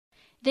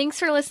Thanks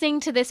for listening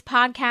to this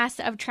podcast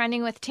of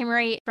Trending with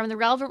Timmerie from the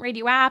Relevant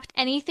Radio app.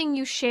 Anything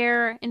you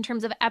share in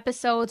terms of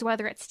episodes,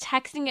 whether it's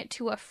texting it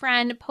to a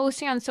friend,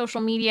 posting on social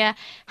media,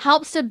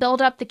 helps to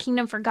build up the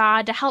kingdom for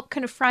God, to help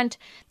confront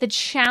the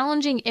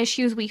challenging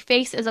issues we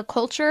face as a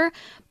culture,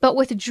 but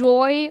with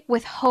joy,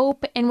 with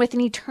hope, and with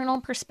an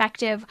eternal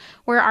perspective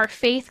where our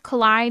faith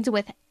collides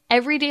with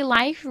everyday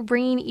life,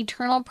 bringing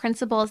eternal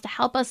principles to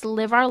help us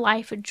live our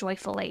life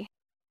joyfully.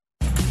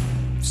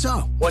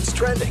 So, what's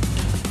trending?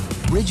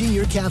 Bridging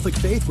your Catholic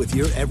faith with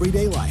your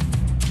everyday life.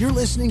 You're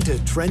listening to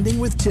Trending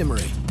with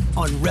Timmerie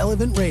on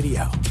Relevant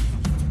Radio.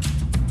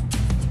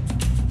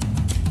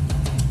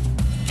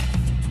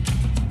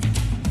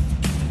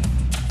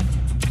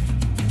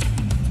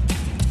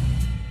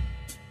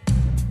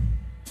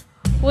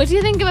 What do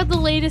you think about the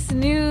latest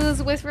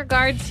news with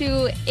regard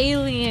to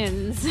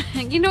aliens?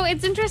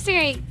 It's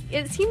interesting.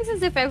 It seems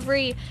as if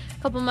every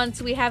couple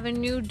months we have a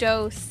new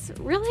dose,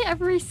 really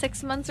every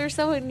 6 months or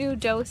so, a new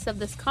dose of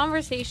this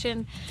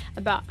conversation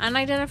about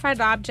unidentified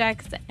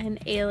objects and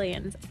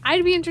aliens.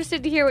 I'd be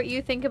interested to hear what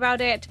you think about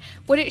it.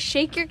 Would it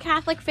shake your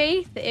Catholic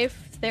faith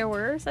if there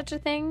were such a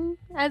thing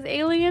as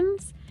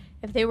aliens?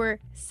 If they were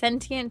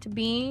sentient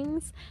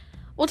beings?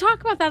 We'll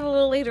talk about that a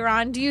little later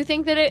on. Do you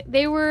think that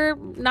they were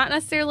not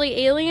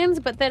necessarily aliens,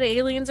 but that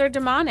aliens are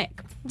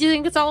demonic? Do you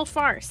think it's all a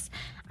farce?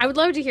 I would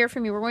love to hear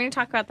from you. We're going to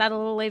talk about that a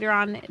little later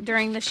on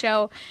during the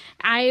show.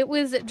 I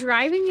was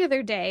driving the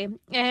other day,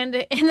 and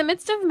in the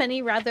midst of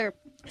many rather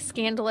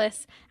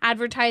scandalous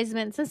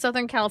advertisements in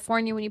Southern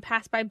California when you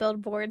pass by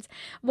billboards,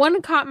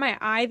 one caught my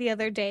eye the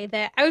other day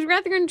that I was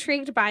rather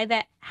intrigued by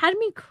that had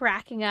me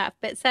cracking up.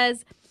 It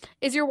says,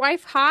 "Is your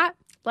wife hot?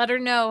 Let her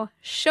know.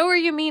 Show her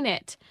you mean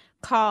it.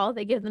 Call,"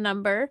 they give the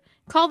number.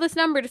 "Call this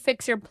number to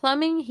fix your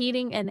plumbing,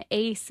 heating, and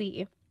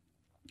AC."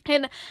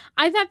 And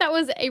I thought that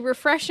was a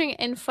refreshing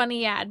and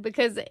funny ad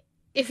because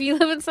if you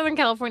live in Southern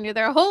California,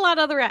 there are a whole lot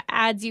of other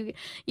ads you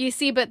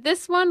see, but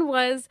this one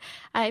was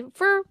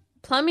for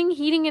plumbing,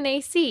 heating, and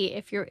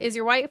AC. Is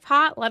your wife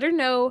hot? Let her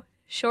know.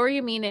 Show her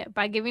you mean it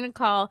by giving a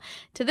call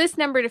to this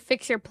number to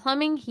fix your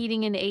plumbing,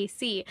 heating, and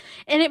AC.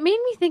 And it made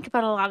me think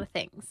about a lot of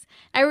things.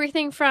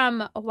 Everything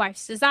from a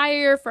wife's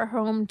desire for her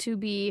home to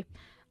be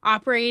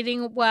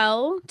operating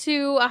well,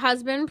 to a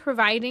husband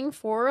providing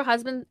for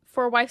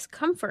a wife's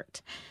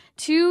comfort,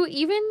 to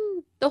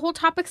even the whole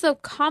topics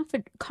of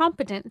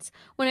competence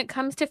when it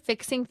comes to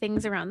fixing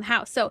things around the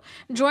house. So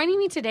joining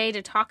me today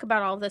to talk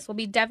about all of this will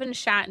be Devin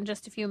Schatt in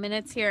just a few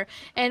minutes here.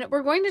 And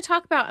we're going to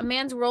talk about a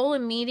man's role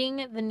in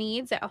meeting the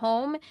needs at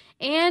home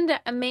and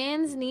a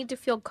man's need to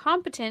feel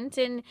competent,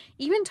 and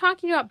even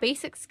talking about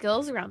basic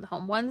skills around the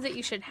home, ones that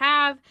you should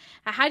have.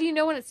 How do you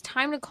know when it's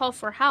time to call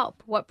for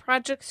help? What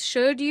projects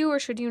should you or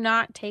should you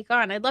not take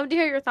on? I'd love to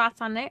hear your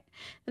thoughts on it.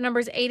 The number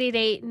is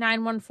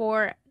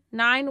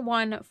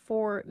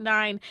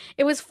 888-914-9149.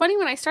 It was funny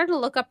when I started to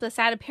look up this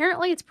ad.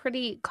 Apparently it's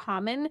pretty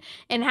common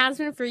and has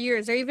been for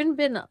years. There have even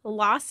been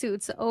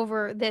lawsuits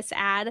over this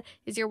ad.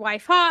 Is your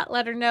wife hot?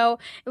 Let her know.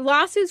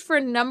 Lawsuits for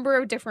a number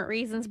of different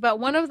reasons, but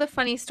one of the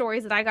funny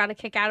stories that I got a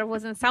kick out of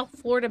was in South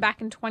Florida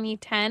back in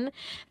 2010.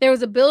 There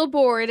was a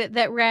billboard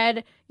that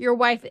read, "Your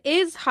wife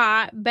is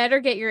hot, better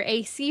get your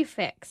AC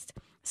fixed."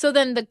 So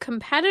then the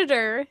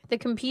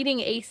competing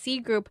AC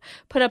group,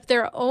 put up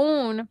their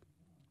own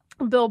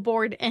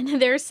billboard, and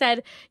there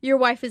said, "Your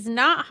wife is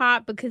not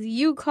hot because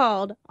you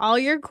called all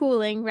your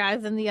cooling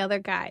rather than the other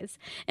guys."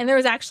 And there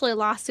was actually a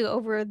lawsuit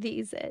over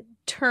these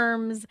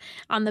terms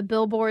on the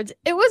billboards.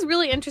 It was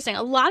really interesting.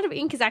 A lot of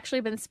ink has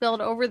actually been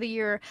spilled over the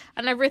year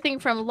on everything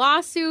from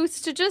lawsuits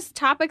to just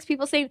topics,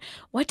 people saying,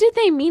 what did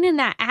they mean in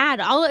that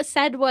ad? All it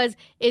said was,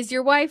 "Is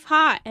your wife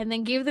hot?" and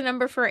then gave the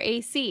number for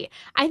AC.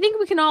 I think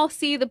we can all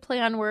see the play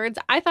on words.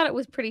 I thought it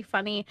was pretty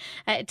funny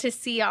to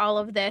see all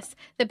of this.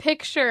 The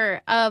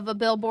picture of a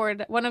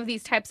billboard, one of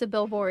these types of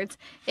billboards,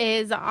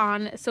 is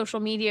on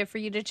social media for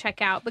you to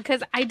check out,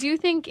 because I do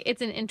think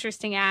it's an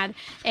interesting ad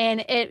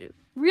and it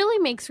really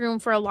makes room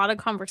for a lot of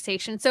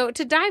conversation. So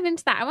to dive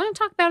into that, I want to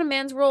talk about a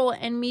man's role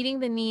in meeting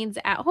the needs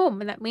at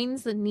home, and that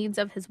means the needs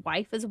of his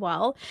wife as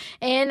well,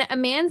 and a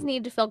man's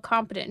need to feel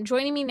competent.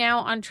 Joining me now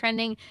on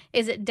Trending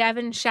is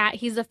Devin Schatt.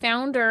 He's the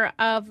founder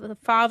of the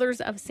Fathers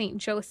of St.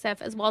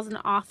 Joseph, as well as an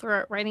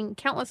author writing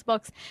countless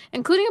books,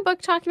 including a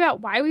book talking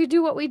about why we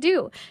do what we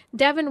do.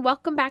 Devin,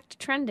 welcome back to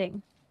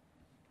Trending.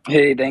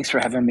 Hey, thanks for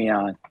having me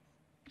on.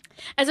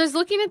 As I was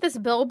looking at this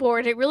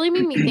billboard, it really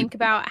made me think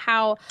about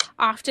how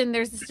often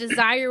there's this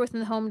desire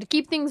within the home to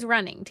keep things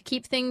running, to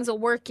keep things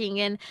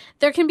working. And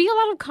there can be a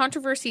lot of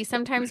controversy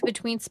sometimes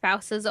between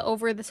spouses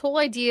over this whole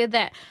idea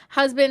that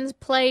husbands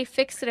play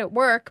fix it at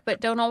work, but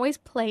don't always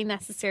play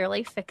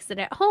necessarily fix it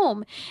at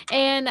home.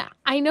 And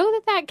I know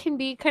that that can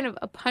be kind of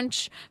a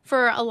punch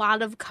for a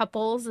lot of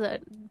couples, a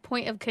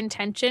point of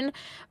contention.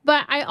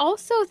 But I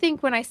also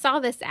think when I saw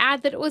this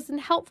ad that it was a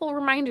helpful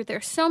reminder.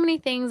 There's so many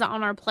things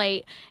on our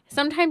plate.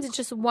 Sometimes it's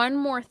just one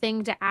more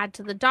thing to add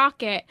to the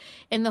docket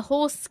in the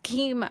whole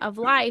scheme of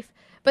life.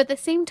 But at the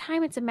same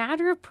time, it's a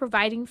matter of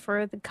providing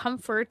for the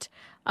comfort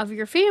of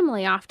your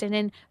family often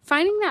and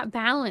finding that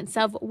balance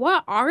of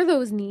what are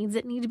those needs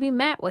that need to be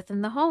met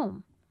within the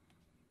home.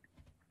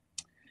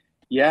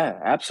 Yeah,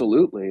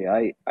 absolutely.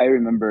 I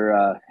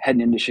remember heading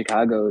into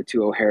Chicago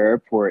to O'Hare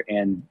Airport,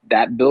 and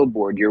that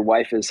billboard, "Your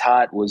wife is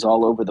hot," was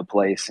all over the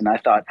place. And I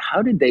thought,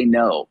 how did they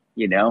know?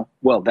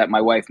 Well, that my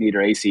wife needed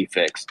her AC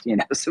fixed.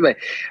 So,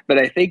 but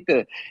I think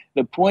the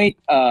point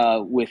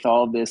with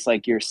all this,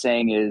 like you're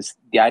saying, is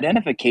the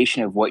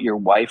identification of what your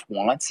wife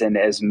wants. And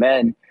as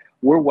men,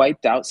 we're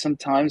wiped out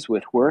sometimes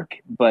with work.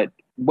 But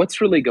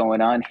what's really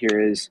going on here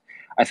is,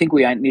 I think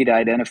we need to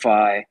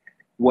identify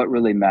what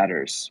really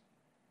matters.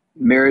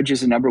 Marriage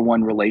is the number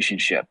one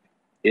relationship.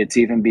 It's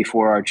even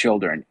before our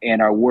children,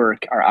 and our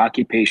work, our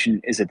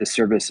occupation is at the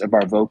service of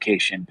our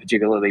vocation,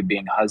 particularly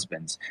being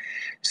husbands.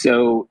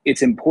 So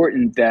it's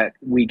important that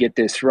we get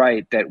this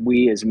right, that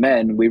we as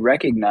men, we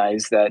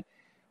recognize that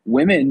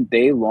women,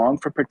 they long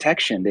for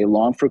protection, they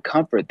long for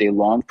comfort, they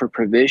long for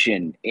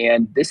provision.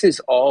 And this is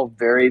all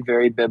very,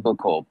 very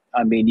biblical.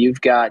 I mean,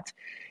 you've got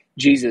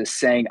Jesus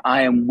saying,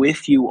 "I am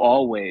with you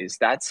always."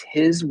 That's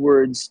his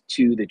words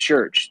to the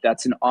church.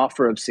 That's an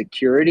offer of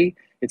security.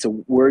 It's a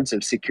words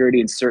of security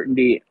and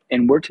certainty.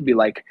 And we're to be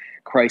like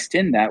Christ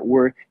in that.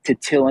 We're to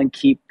till and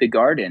keep the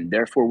garden.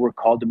 Therefore, we're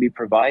called to be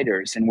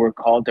providers, and we're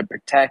called to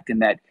protect.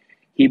 And that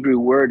Hebrew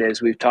word,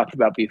 as we've talked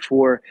about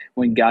before,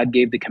 when God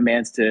gave the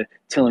commands to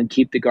till and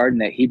keep the garden,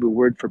 that Hebrew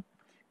word for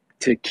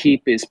to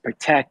keep is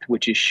protect,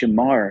 which is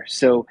shamar.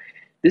 So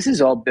this is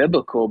all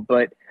biblical,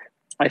 but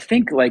I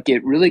think like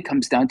it really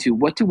comes down to,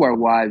 what do our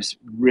wives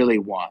really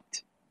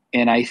want?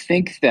 And I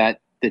think that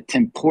the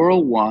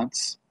temporal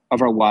wants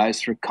of our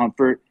wives for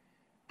comfort,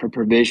 for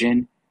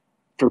provision,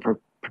 for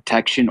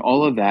protection,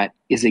 all of that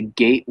is a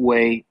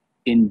gateway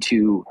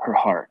into her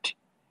heart.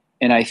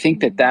 And I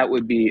think that that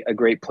would be a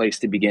great place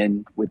to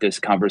begin with this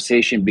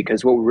conversation,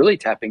 because what we're really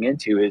tapping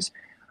into is,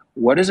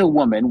 what does a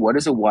woman, what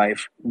does a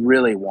wife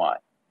really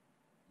want?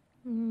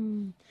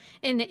 Mm.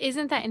 And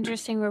isn't that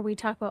interesting where we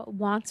talk about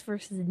wants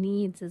versus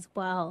needs as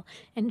well,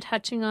 and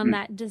touching on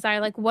that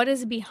desire, like what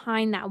is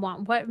behind that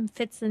want, what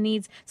fits the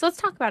needs? So let's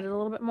talk about it a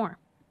little bit more.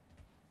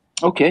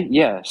 Okay,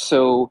 yeah.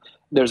 So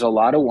there's a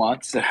lot of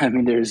wants. I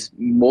mean, there's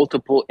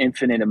multiple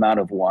infinite amount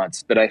of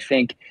wants, but I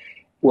think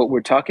what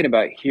we're talking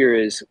about here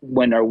is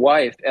when our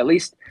wife, at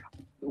least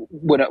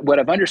what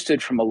I've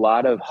understood from a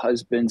lot of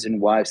husbands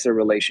and wives, their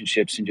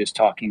relationships, and just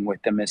talking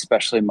with them,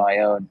 especially my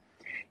own,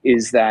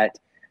 is that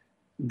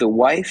the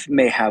wife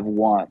may have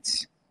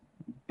wants,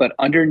 but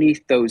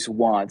underneath those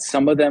wants,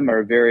 some of them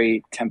are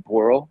very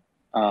temporal.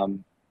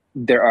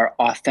 There are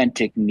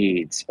authentic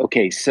needs.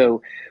 Okay,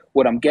 so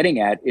what I'm getting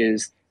at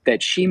is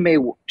that she may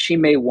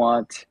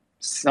want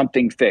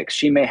something fixed.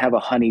 She may have a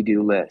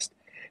honeydew list,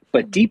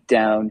 but deep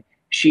down,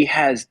 she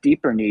has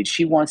deeper needs.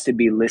 She wants to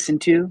be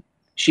listened to.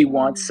 She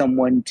wants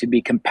someone to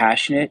be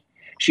compassionate.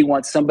 She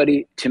wants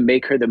somebody to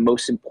make her the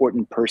most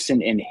important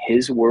person in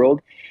his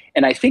world.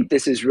 And I think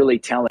this is really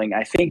telling.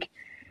 I think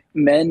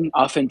men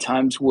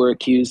oftentimes were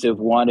accused of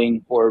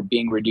wanting, or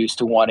being reduced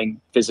to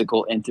wanting,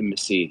 physical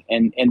intimacy.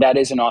 And that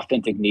is an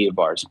authentic need of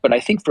ours. But I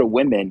think for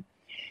women,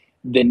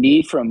 the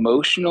need for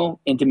emotional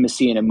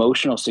intimacy and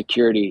emotional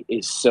security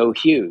is so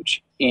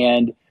huge.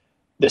 And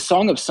the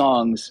Song of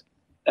Songs,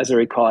 as I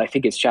recall, I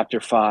think it's chapter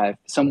 5,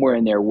 somewhere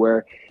in there,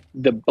 where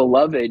the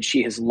beloved,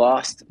 she has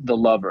lost the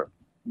lover,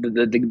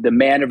 the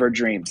man of her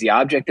dreams, the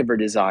object of her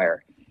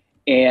desire.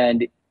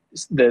 And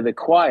the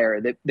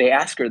choir, they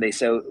ask her, they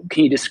say,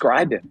 "Can you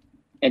describe him?"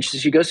 And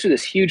she goes through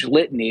this huge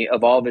litany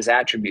of all of his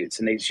attributes.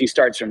 And she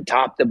starts from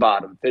top to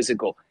bottom,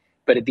 physical.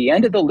 But at the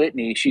end of the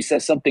litany, she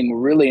says something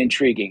really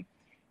intriguing.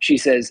 She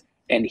says,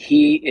 "And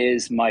he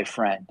is my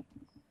friend."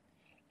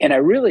 And I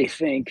really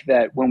think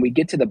that when we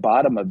get to the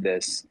bottom of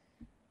this,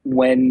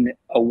 when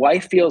a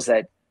wife feels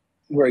that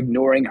we're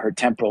ignoring her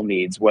temporal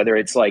needs, whether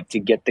it's like to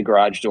get the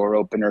garage door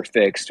opener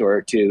fixed,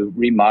 or to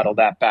remodel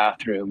that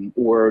bathroom,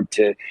 or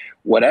to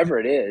whatever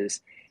it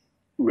is,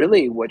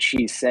 really what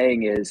she's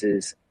saying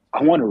is,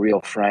 I want a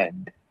real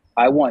friend.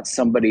 I want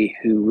somebody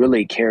who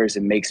really cares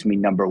and makes me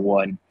number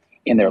one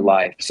in their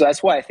life. So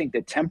that's why I think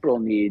the temporal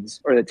needs,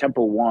 or the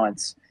temporal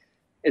wants,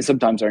 is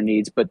sometimes our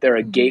needs, but they're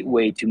a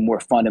gateway to more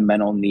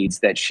fundamental needs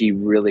that she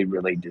really,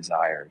 really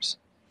desires.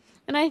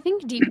 And I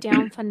think deep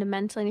down,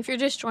 fundamentally, and if you're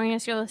just joining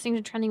us, you're listening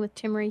to Trending with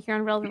Timmerie here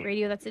on Relevant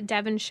Radio. That's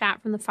Devin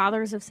Schatt from the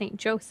Fathers of St.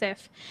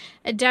 Joseph.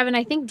 Devin,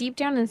 I think deep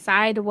down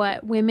inside,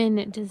 what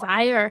women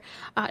desire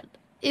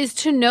is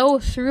to know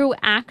through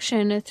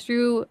action,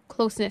 through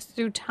closeness,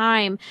 through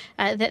time,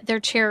 that they're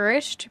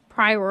cherished,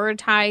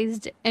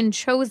 prioritized, and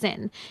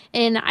chosen.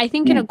 And I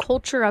think in a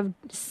culture of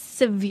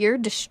severe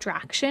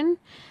distraction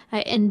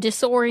and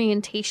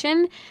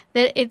disorientation,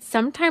 that it's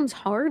sometimes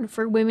hard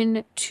for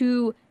women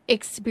to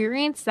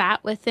experience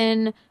that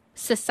within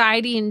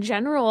society in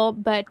general,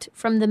 but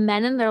from the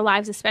men in their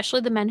lives,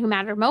 especially the men who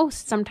matter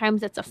most.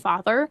 Sometimes it's a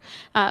father.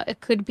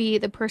 It could be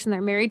the person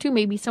they're married to,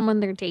 maybe someone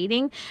they're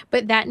dating.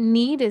 But that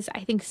need is,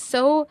 I think,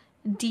 so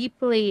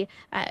deeply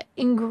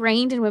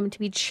ingrained in women to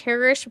be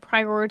cherished,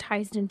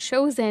 prioritized, and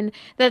chosen,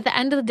 that at the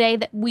end of the day,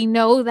 that we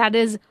know that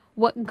is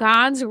what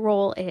God's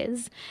role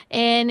is.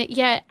 And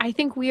yet, I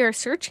think we are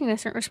searching in a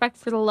certain respect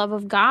for the love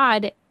of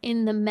God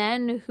in the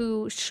men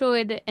who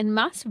should and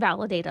must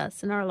validate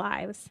us in our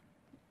lives.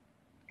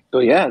 So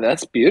yeah,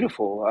 that's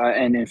beautiful.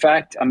 And in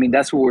fact, I mean,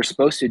 that's what we're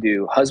supposed to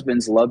do.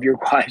 Husbands, love your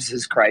wives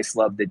as Christ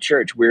loved the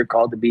church. We're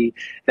called to be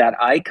that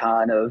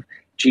icon of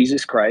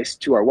Jesus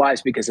Christ to our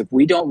wives, because if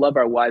we don't love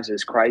our wives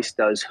as Christ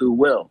does, who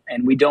will?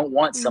 And we don't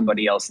want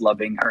somebody Mm. else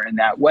loving her in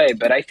that way.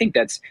 But I think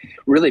that's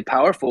really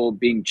powerful,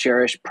 being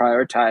cherished,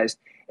 prioritized,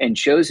 and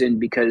chosen,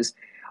 because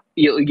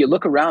you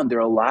look around, there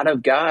are a lot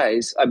of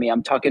guys. I mean,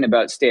 I'm talking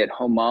about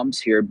stay-at-home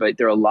moms here, but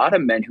there are a lot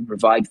of men who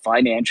provide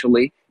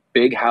financially,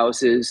 big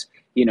houses,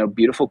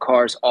 beautiful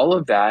cars, all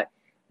of that,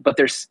 but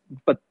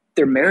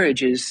their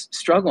marriage is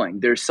struggling.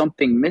 There's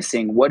something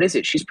missing. What is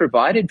it? She's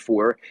provided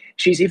for,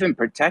 she's even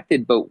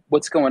protected, but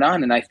what's going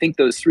on? And I think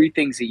those three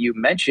things that you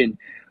mentioned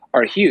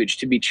are huge: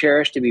 to be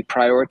cherished, to be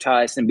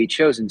prioritized, and be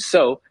chosen.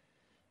 So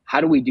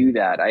how do we do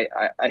that?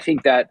 I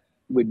think that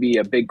would be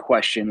a big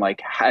question.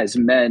 Like, as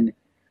men,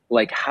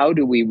 like, how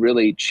do we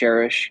really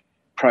cherish,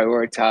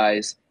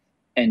 prioritize,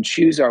 and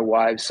choose our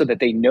wives so that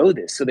they know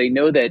this, so they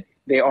know that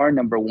they are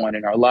number one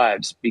in our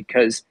lives?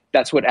 Because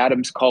that's what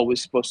Adam's call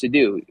was supposed to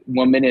do.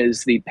 Woman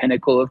is the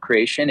pinnacle of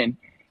creation, and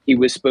he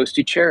was supposed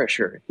to cherish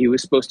her. He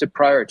was supposed to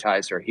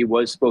prioritize her. He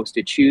was supposed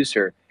to choose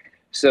her.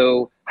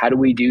 So how do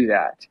we do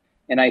that?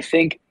 And I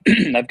think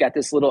I've got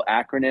this little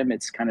acronym.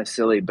 It's kind of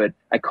silly, but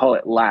I call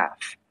it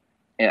LAF,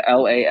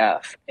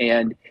 LAF.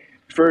 And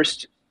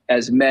first,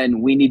 as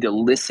men, we need to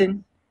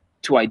listen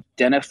to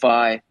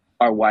identify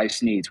our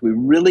wife's needs. We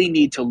really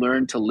need to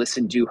learn to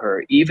listen to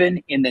her,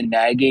 even in the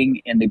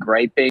nagging and the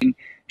griping.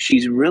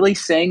 She's really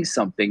saying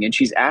something and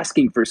she's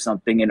asking for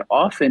something. And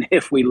often,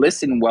 if we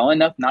listen well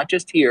enough, not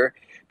just here,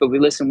 but we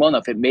listen well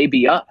enough, it may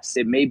be us,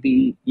 it may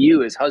be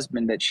you as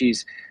husband that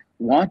she's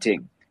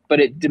wanting. But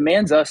it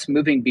demands us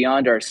moving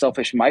beyond our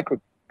selfish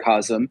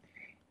microcosm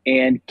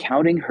and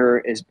counting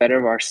her as better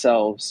of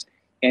ourselves.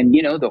 And,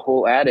 the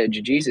whole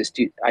adage, Jesus,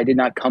 I did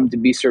not come to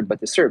be served, but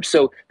to serve.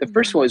 So the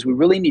first one is we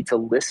really need to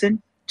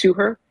listen to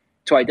her,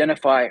 to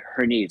identify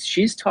her needs.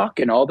 She's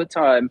talking all the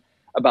time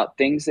about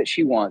things that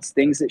she wants,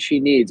 things that she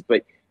needs.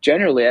 But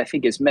generally, I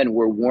think as men,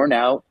 we're worn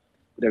out.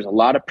 There's a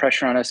lot of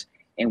pressure on us,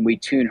 and we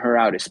tune her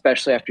out,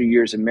 especially after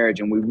years of marriage.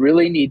 And we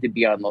really need to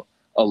be on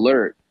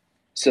alert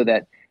so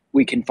that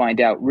we can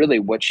find out really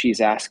what she's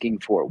asking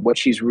for, what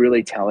she's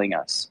really telling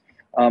us.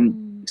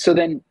 So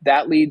then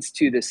that leads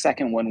to the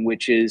second one,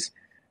 which is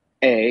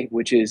a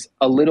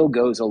little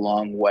goes a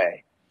long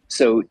way.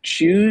 So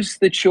choose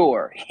the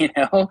chore,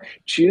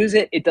 choose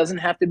it. It doesn't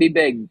have to be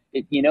big.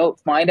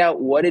 Find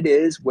out what it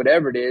is,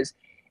 whatever it is,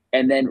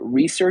 and then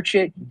research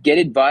it, get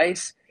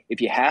advice. If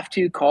you have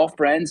to, call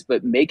friends,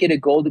 but make it a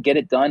goal to get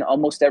it done.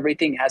 Almost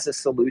everything has a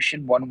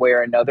solution one way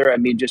or another. I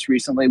mean, just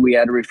recently we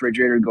had a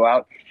refrigerator go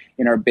out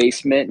in our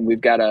basement, and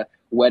we've got a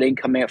wedding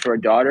coming up for our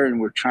daughter,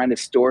 and we're trying to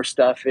store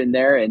stuff in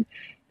there.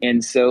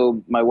 And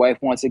so my wife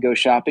wants to go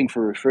shopping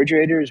for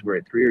refrigerators. We're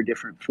at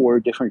 4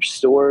 different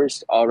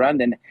stores all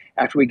around. And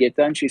after we get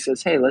done, she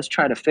says, "Hey, let's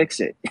try to fix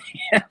it."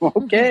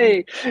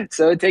 Okay.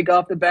 So take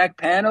off the back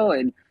panel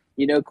and,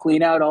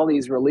 clean out all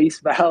these release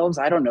valves.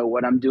 I don't know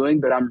what I'm doing,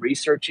 but I'm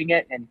researching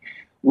it. And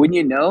wouldn't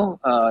you know,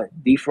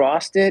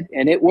 defrost it,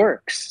 and it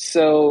works.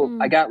 So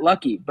I got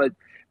lucky. But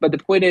the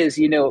point is,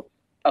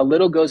 a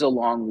little goes a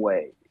long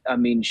way. I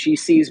mean, she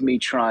sees me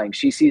trying.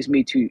 She sees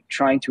me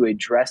trying to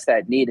address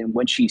that need. And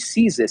when she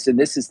sees this, and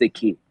this is the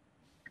key,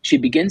 she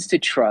begins to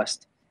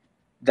trust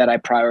that I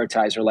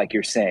prioritize her, like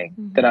you're saying,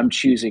 that I'm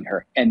choosing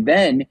her. And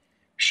then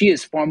she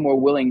is far more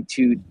willing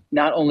to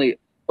not only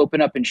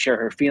open up and share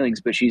her feelings,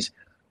 but she's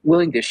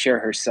willing to share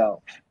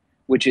herself,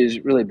 which is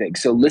really big.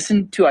 So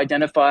listen to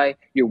identify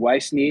your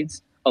wife's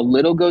needs. A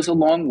little goes a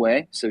long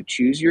way. So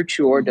choose your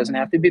chore. It doesn't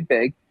have to be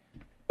big.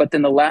 But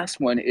then the last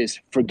one is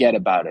forget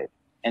about it.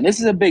 And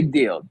this is a big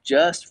deal.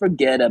 Just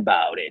forget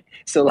about it.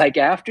 So like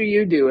after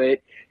you do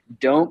it,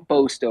 don't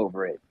boast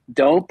over it.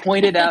 Don't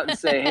point it out and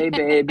say, "Hey,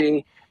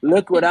 baby,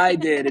 look what I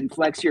did," and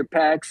flex your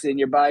pecs and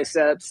your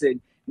biceps.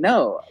 And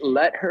no,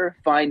 let her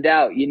find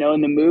out. In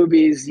the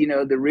movies,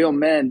 the real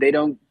men, they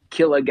don't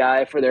kill a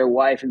guy for their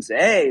wife and say,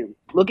 "Hey,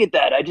 look at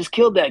that. I just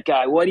killed that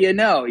guy. What do you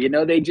know?"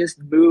 They just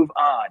move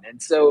on.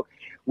 And so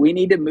we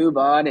need to move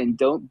on and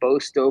don't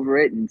boast over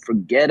it and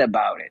forget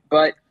about it.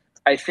 But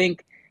I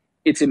think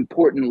it's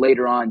important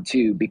later on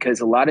too, because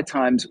a lot of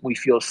times we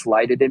feel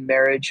slighted in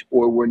marriage,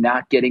 or we're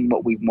not getting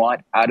what we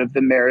want out of the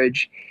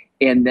marriage.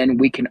 And then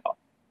we can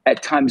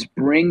at times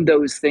bring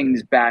those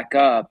things back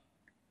up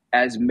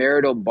as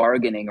marital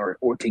bargaining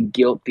or to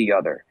guilt the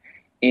other.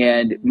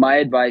 And my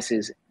advice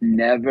is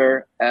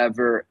never,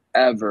 ever,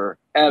 ever,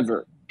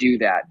 ever do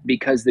that,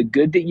 because the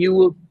good that you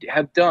will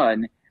have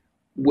done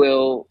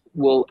will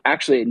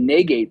actually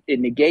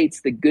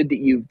negates the good that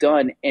you've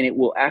done, and it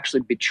will actually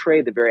betray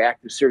the very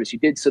act of service you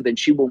did. So then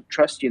she won't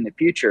trust you in the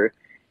future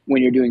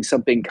when you're doing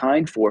something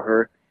kind for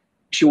her,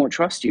 she won't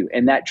trust you.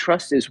 And that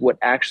trust is what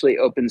actually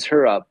opens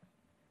her up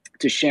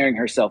to sharing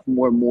herself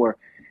more and more,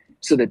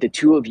 so that the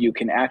two of you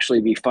can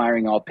actually be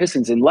firing all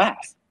pistons and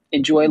laugh,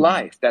 enjoy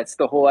life. That's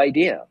the whole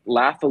idea.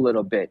 Laugh a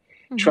little bit,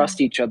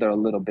 trust each other a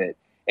little bit,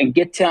 and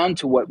get down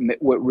to what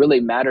really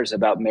matters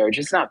about marriage.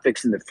 It's not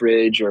fixing the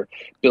fridge or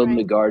building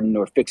the Right. garden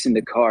or fixing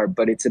the car,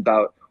 but it's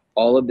about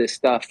all of this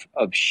stuff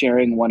of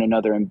sharing one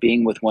another and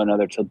being with one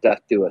another till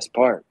death do us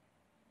part.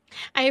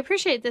 I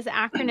appreciate this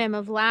acronym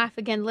of LAUGH.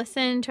 Again,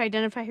 listen to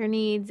identify her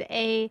needs.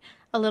 A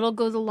little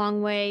goes a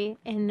long way.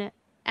 And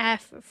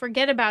F,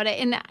 forget about it.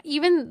 And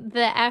even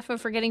the F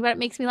of forgetting about it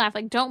makes me laugh.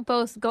 Like, don't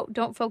boast,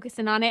 don't focus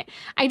in on it.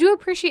 I do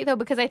appreciate, though,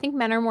 because I think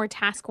men are more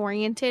task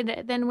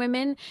oriented than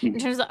women in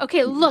terms of,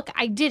 okay, look,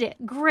 I did it.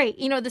 Great.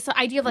 You know, this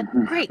idea of like,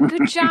 great,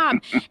 good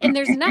job. And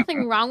there's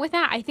nothing wrong with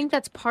that. I think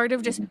that's part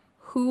of just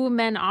who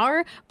men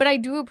are, but I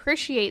do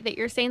appreciate that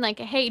you're saying like,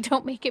 hey,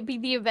 don't make it be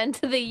the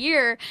event of the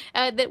year,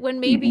 that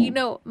when maybe, you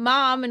know,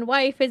 mom and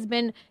wife has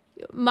been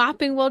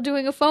mopping while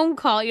doing a phone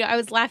call. You know, I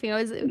was laughing.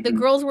 The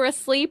girls were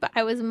asleep.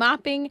 I was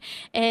mopping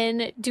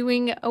and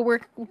doing a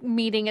work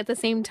meeting at the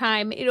same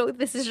time. You know,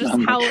 this is just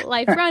how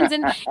life runs.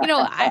 And, you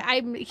know,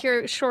 I'm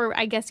here, sure,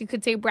 I guess you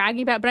could say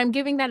bragging about, but I'm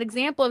giving that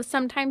example of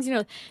sometimes, you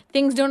know,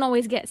 things don't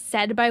always get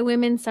said by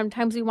women.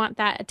 Sometimes we want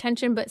that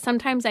attention, but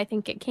sometimes I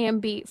think it can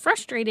be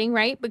frustrating,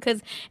 right?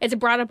 Because it's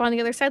brought up on the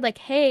other side, like,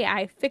 hey,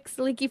 I fixed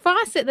the leaky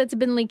faucet that's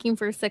been leaking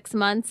for 6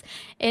 months.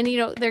 And, you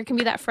know, there can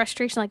be that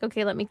frustration, like,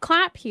 okay, let me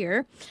clap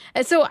here.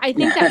 So I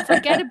think that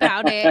forget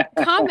about it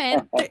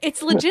comment,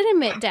 it's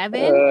legitimate,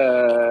 Devin.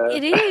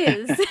 It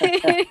is.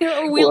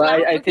 We Well,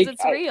 laugh I because think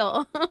it's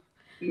real.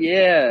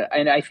 yeah,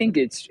 and I think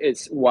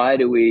it's why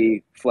do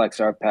we flex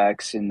our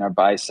pecs and our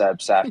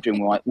biceps after, and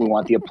we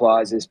want the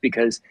applause, is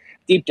because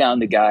deep down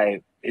the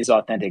guy, his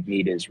authentic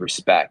need is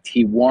respect.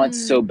 He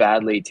wants so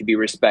badly to be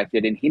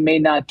respected, and he may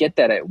not get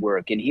that at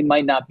work, and he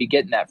might not be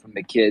getting that from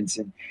the kids,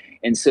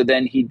 and so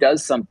then he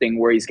does something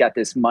where he's got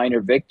this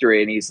minor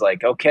victory, and he's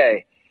like,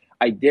 okay,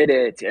 I did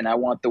it, and I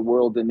want the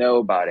world to know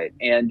about it.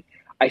 And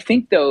I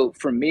think, though,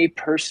 for me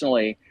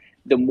personally,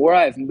 the more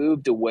I've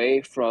moved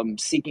away from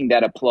seeking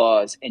that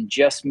applause and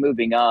just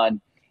moving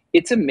on,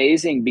 it's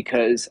amazing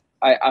because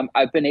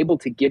I've been able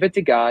to give it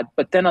to God.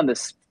 But then on the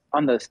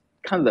kind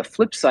of the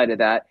flip side of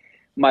that,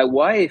 my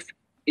wife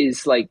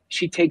is like,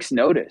 she takes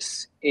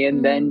notice,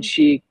 and then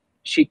she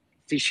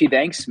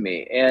thanks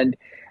me,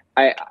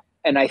 I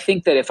and I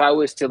think that if I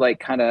was to like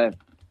kind of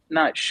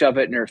not shove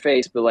it in her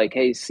face, but like,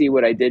 hey, see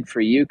what I did for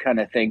you, kind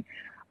of thing,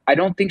 I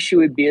don't think she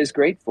would be as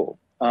grateful.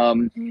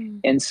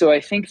 And so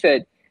I think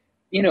that,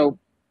 you know,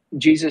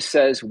 Jesus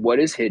says, what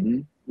is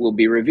hidden will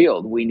be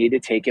revealed. We need to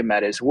take him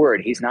at his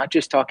word. He's not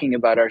just talking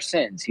about our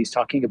sins, he's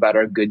talking about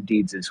our good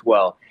deeds as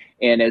well.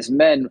 And as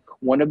men,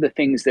 one of the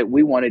things that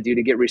we want to do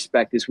to get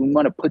respect is we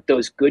want to put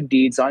those good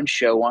deeds on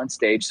show on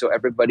stage so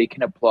everybody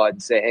can applaud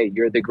and say, hey,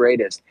 you're the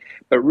greatest.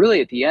 But really,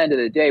 at the end of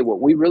the day,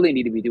 what we really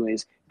need to be doing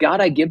is,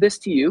 God, I give this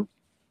to you.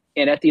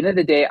 And at the end of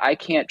the day, I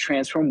can't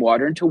transform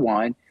water into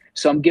wine.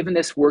 So I'm giving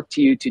this work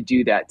to you to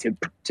do that,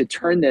 to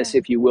turn this,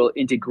 if you will,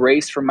 into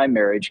grace for my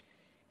marriage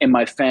and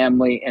my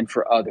family and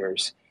for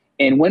others.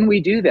 And when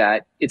we do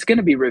that, it's going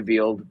to be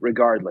revealed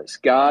regardless.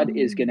 God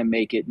is going to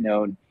make it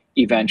known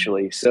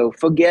eventually. So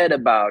forget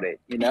about it,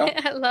 you know?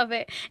 I love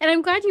it. And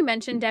I'm glad you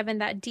mentioned, Devin,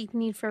 that deep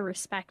need for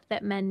respect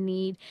that men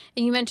need.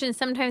 And you mentioned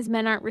sometimes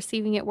men aren't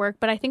receiving it at work,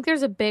 but I think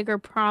there's a bigger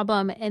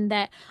problem in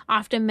that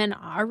often men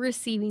are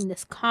receiving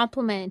this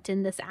compliment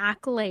and this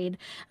accolade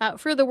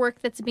for the work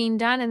that's being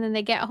done. And then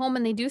they get home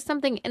and they do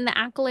something and the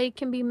accolade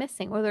can be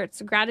missing, whether it's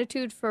the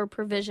gratitude for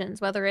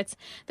provisions, whether it's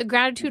the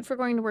gratitude for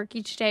going to work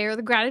each day or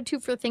the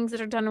gratitude for things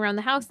that are done around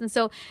the house. And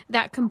so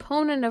that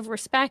component of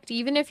respect,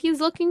 even if he's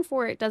looking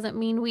for it, doesn't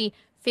mean we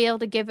fail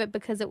to give it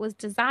because it was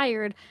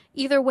desired.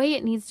 Either way,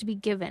 it needs to be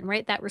given,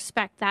 right? That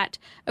respect, that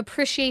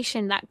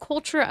appreciation, that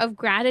culture of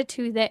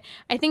gratitude that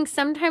I think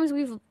sometimes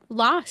we've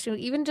lost, you know,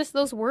 even just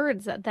those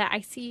words that I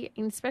see,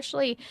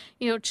 especially,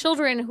 you know,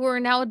 children who are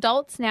now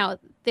adults now,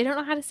 they don't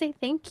know how to say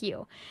thank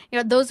you. You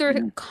know, those are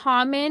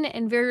common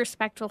and very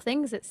respectful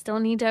things that still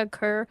need to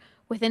occur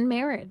within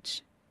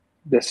marriage.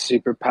 That's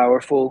super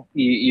powerful.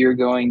 You're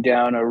going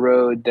down a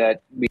road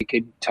that we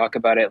could talk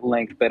about at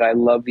length, but I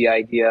love the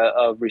idea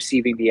of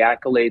receiving the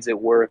accolades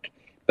at work,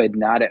 but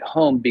not at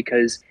home,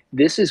 because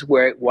this is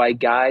why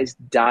guys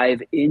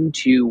dive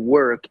into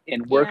work,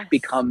 and work Yes.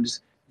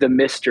 becomes the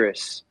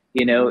mistress.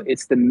 You know,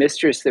 it's the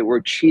mistress that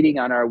we're cheating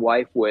on our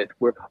wife with.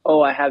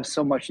 Oh, I have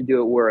so much to do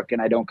at work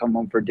and I don't come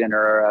home for dinner,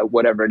 or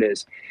whatever it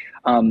is.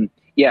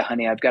 Yeah,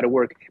 honey, I've got to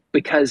work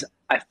because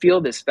I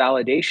feel this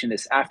validation,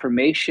 this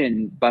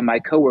affirmation by my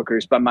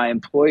coworkers, by my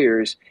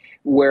employers.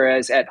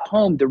 Whereas at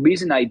home, the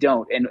reason I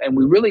don't, and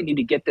we really need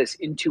to get this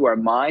into our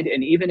mind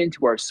and even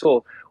into our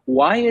soul.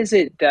 Why is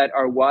it that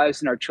our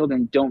wives and our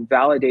children don't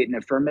validate and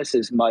affirm us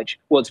as much?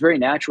 Well, it's very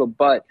natural,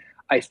 but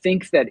I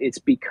think that it's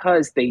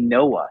because they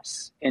know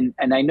us. And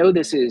I know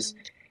this is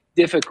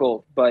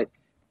difficult, but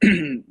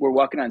we're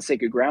walking on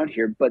sacred ground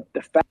here. But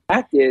the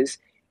fact is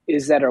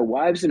that our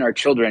wives and our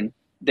children,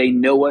 they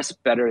know us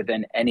better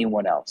than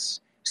anyone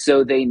else.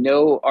 So they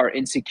know our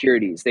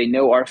insecurities, they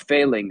know our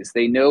failings,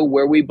 they know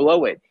where we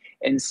blow it.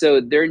 And so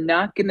they're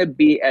not going to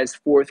be as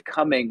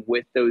forthcoming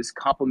with those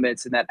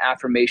compliments and that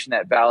affirmation,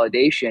 that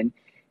validation,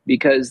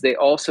 because they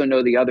also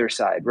know the other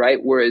side,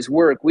 right? Whereas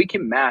work, we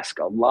can mask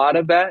a lot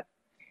of that,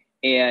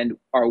 and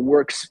our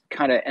works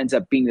kind of ends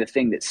up being the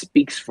thing that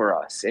speaks for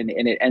us, and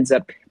it ends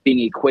up being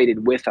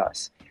equated with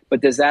us.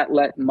 But does that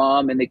let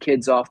mom and the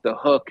kids off the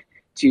hook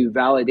to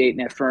validate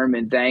and affirm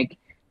and thank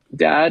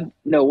dad?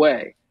 No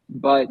way.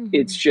 But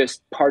it's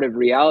just part of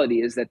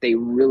reality is that they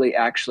really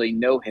actually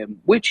know him,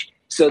 which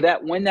so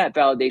that when that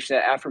validation,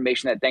 that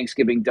affirmation, that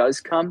Thanksgiving does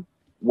come,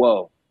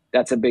 whoa,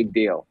 that's a big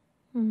deal.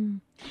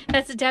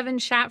 That's Devin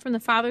Schatt from the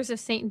Fathers of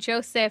St.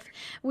 Joseph.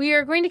 We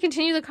are going to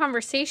continue the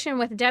conversation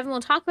with Devin. We'll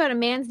talk about a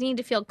man's need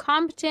to feel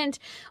competent,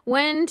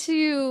 when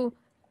to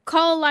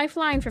call a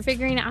lifeline for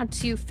figuring out how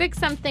to fix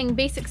something,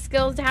 basic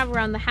skills to have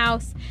around the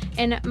house,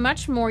 and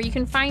much more. You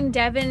can find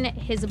Devin,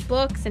 his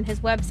books, and his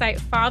website,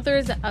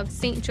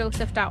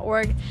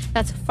 fathersofstjoseph.org.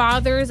 That's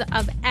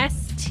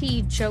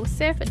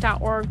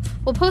fathersofstjoseph.org.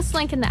 We'll post a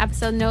link in the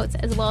episode notes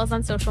as well as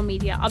on social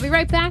media. I'll be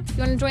right back. If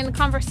you want to join the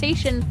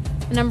conversation,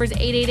 the number is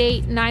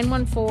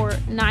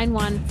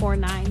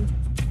 888-914-9149.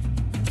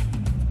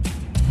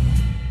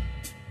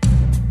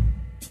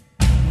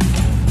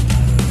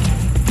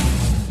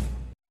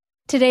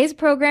 Today's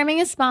programming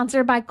is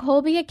sponsored by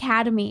Kolbe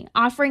Academy,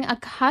 offering a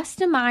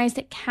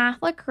customized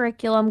Catholic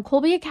curriculum.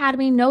 Kolbe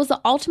Academy knows the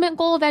ultimate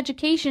goal of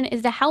education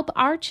is to help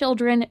our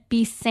children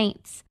be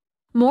saints.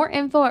 More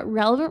info at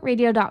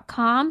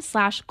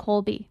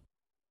relevantradio.com/Kolbe.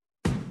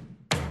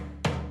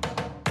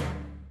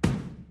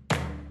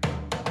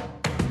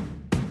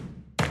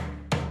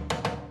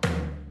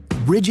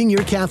 Bridging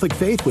your Catholic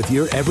faith with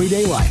your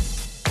everyday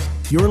life.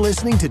 You're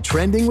listening to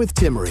Trending with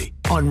Timmerie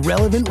on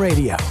Relevant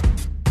Radio.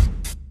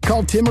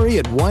 Call Timmerie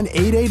at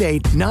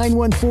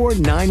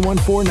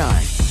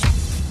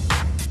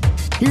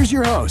 1-888-914-9149. Here's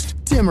your host,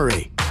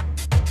 Timmerie.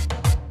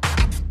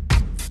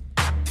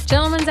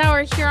 Gentleman's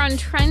Hour here on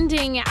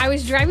Trending. I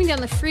was driving down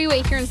the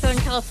freeway here in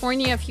Southern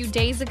California a few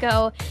days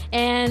ago,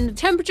 and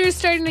temperatures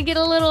starting to get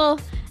a little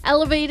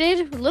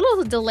elevated, a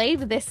little delayed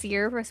this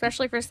year,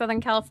 especially for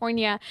Southern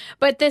California.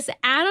 But this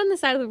ad on the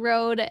side of the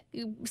road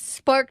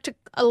sparked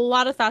a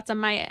lot of thoughts on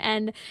my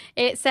end.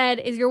 It said,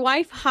 "Is your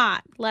wife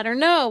hot? Let her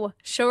know.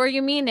 Show her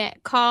you mean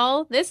it.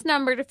 Call this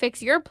number to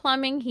fix your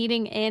plumbing,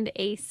 heating, and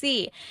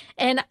AC."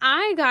 And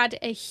I got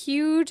a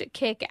huge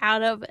kick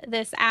out of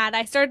this ad.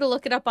 I started to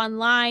look it up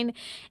online,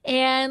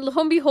 and lo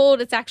and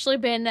behold, it's actually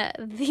been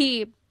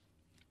the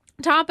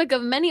topic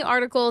of many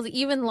articles,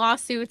 even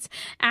lawsuits,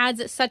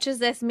 ads such as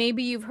this.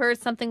 Maybe you've heard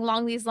something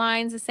along these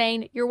lines,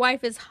 saying your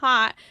wife is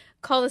hot,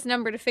 call this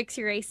number to fix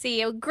your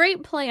AC. A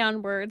great play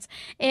on words.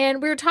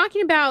 And we were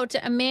talking about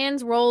a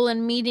man's role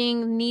in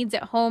meeting needs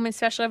at home,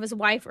 especially of his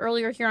wife,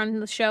 earlier here on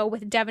the show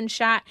with Devin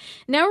Schatt.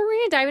 Now we're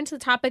going to dive into the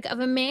topic of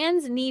a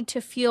man's need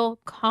to feel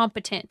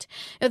competent.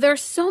 Now, there are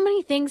so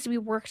many things to be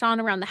worked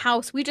on around the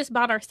house. We just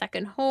bought our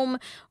second home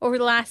over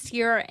the last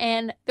year,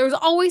 and there's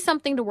always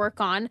something to work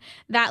on.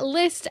 That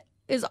list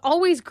is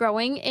always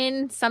growing.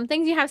 In some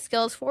things you have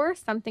skills for,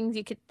 some things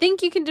you could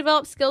think you can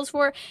develop skills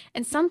for,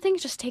 and some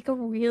things just take a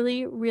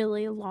really,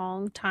 really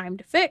long time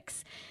to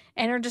fix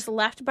and are just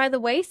left by the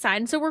wayside.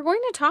 And so we're going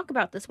to talk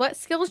about this. What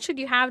skills should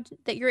you have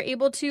that you're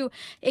able to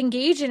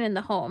engage in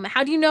the home?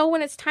 How do you know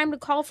when it's time to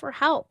call for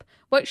help?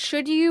 What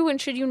should you and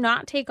should you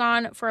not take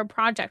on for a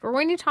project? We're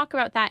going to talk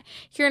about that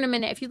here in a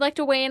minute. If you'd like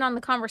to weigh in on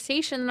the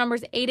conversation, the number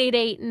is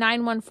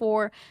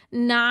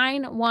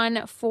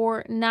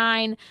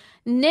 888-914-9149.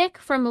 Nick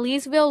from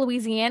Leesville,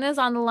 Louisiana is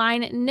on the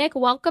line. Nick,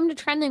 welcome to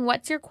Trending.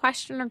 What's your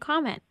question or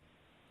comment?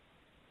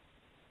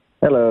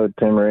 Hello,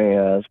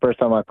 Timmerie. It's the first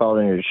time I called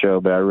in your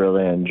show, but I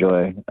really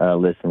enjoy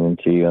listening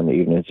to you on the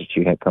evenings that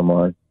you had come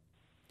on.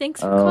 Thanks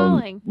for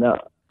calling. No,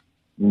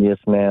 yes,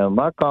 ma'am.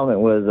 My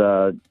comment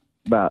was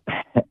about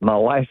my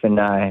wife and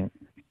I.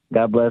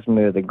 God bless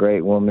me with a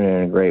great woman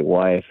and a great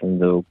wife. And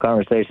the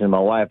conversation of my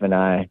wife and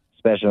I,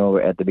 especially when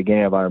we're at the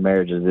beginning of our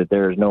marriage, is that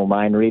there's no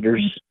mind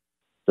readers.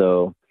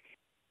 So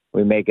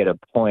we make it a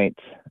point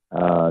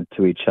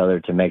to each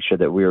other to make sure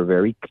that we are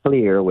very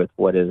clear with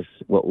what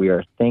we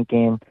are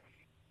thinking.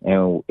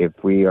 And if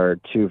we are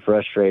too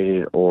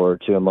frustrated or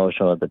too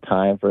emotional at the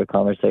time for a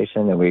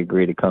conversation, then we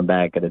agree to come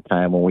back at a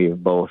time when we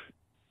have both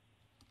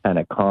kind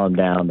of calmed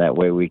down. That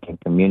way we can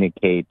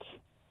communicate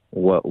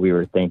what we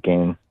were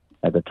thinking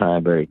at the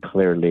time very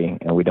clearly,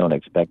 and we don't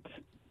expect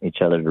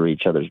each other to read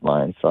each other's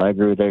minds. So I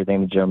agree with everything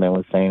the gentleman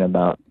was saying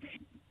about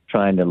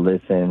trying to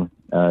listen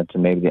to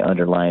maybe the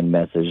underlying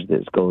message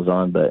that goes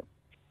on, but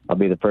I'll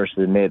be the first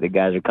to admit that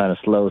guys are kind of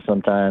slow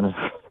sometimes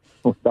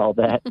with all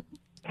that.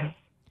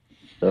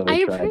 So I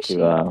appreciate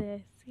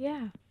this.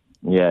 Yeah.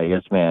 Yeah,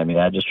 yes, ma'am. I mean,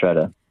 I just try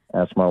to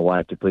ask my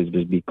wife to please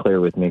just be clear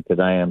with me because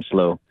I am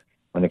slow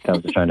when it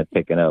comes to trying to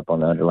pick it up on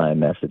the underlying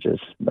messages.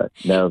 But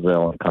that was the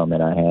only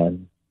comment I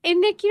had. And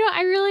Nick,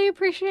 I really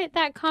appreciate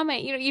that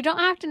comment. You don't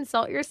have to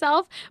insult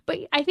yourself, but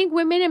I think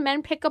women and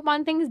men pick up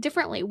on things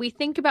differently. We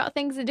think about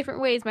things in different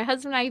ways. My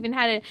husband and I even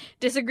had a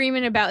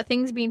disagreement about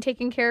things being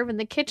taken care of in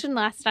the kitchen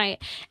last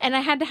night. And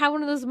I had to have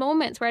one of those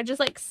moments where I just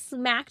like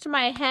smacked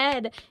my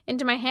head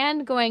into my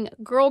hand going,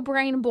 girl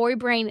brain, boy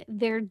brain,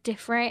 they're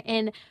different.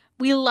 And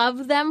we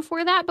love them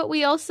for that, but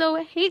we also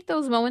hate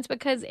those moments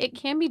because it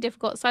can be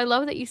difficult. So I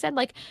love that you said,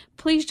 like,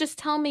 please just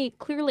tell me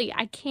clearly,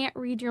 I can't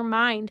read your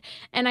mind.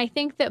 And I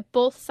think that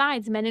both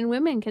sides, men and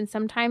women, can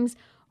sometimes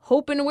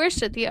hope and wish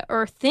that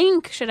or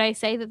think, should I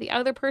say, that the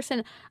other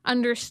person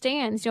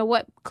understands.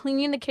 What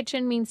cleaning the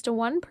kitchen means to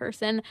one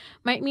person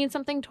might mean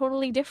something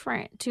totally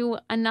different to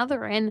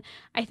another. And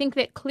I think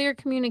that clear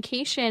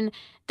communication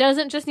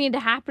doesn't just need to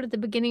happen at the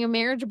beginning of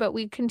marriage, but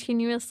we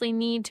continuously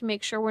need to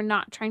make sure we're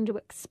not trying to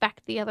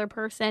expect the other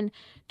person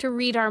to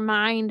read our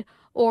mind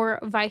or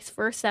vice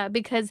versa,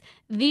 because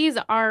these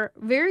are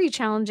very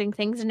challenging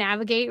things to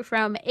navigate,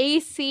 from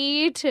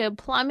AC to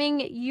plumbing,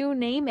 you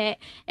name it,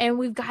 and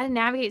we've got to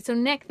navigate. So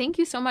Nick, thank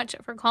you so much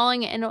for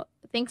calling, and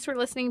thanks for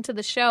listening to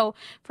the show.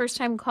 First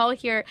time call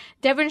here.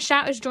 Devin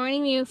Schatt is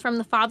joining you from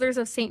the Fathers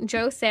of St.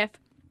 Joseph.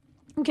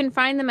 You can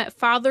find them at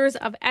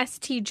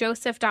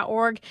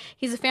fathersofstjoseph.org.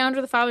 He's the founder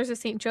of the Fathers of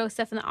St.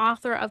 Joseph and the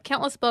author of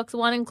countless books,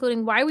 one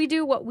including Why We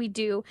Do What We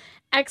Do.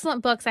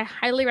 Excellent books. I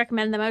highly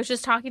recommend them. I was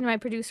just talking to my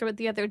producer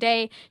the other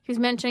day. He was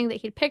mentioning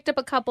that he'd picked up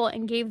a couple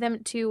and gave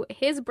them to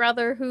his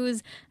brother,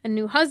 who's a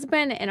new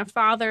husband and a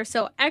father.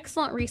 So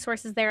excellent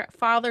resources there at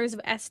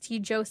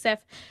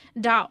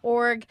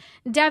fathersofstjoseph.org.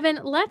 Devin,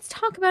 let's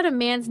talk about a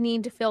man's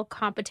need to feel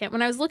competent.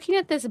 When I was looking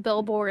at this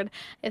billboard,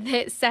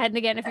 it said, and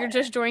again, if you're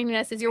just joining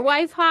us, is your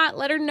wife hot?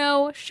 Let her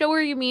know. Show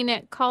her you mean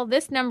it. Call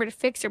this number to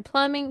fix your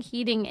plumbing,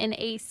 heating, and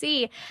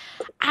AC.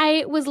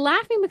 I was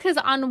laughing because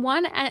on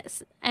one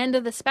end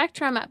of the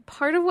spectrum,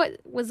 part of what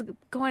was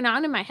going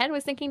on in my head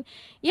was thinking,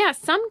 yeah,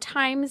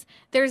 sometimes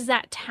there's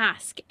that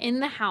task in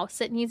the house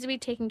that needs to be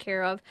taken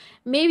care of.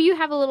 Maybe you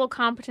have a little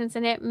competence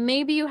in it.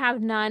 Maybe you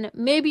have none.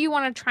 Maybe you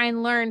want to try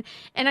and learn.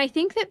 And I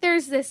think that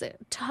there's this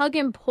tug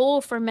and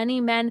pull for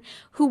many men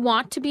who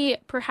want to be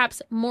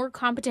perhaps more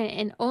competent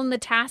and own the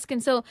task.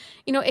 And so,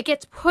 it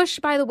gets pushed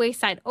by the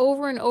wayside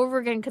over and over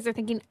again because they're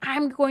thinking,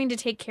 I'm going to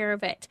take care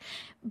of it.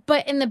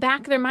 But in the back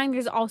of their mind,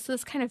 there's also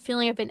this kind of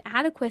feeling of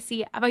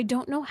inadequacy of, I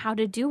don't know how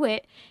to do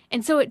it.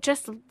 And so it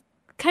just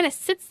kind of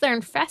sits there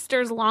and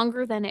festers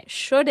longer than it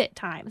should at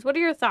times. What are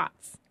your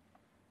thoughts?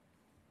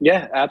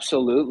 Yeah,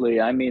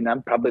 absolutely. I mean,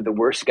 I'm probably the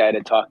worst guy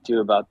to talk to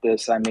about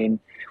this. I mean,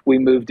 we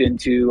moved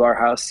into our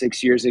house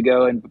 6 years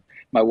ago, and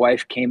my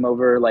wife came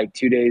over like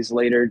 2 days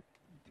later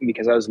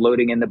because I was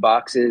loading in the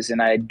boxes,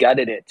 and I had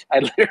gutted it. I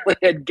literally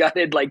had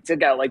gutted,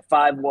 took out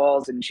 5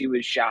 walls, and she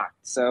was shocked.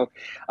 So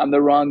I'm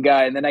the wrong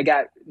guy. And then I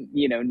got,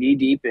 knee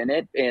deep in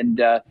it, and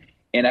I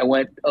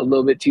went a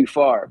little bit too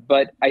far.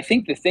 But I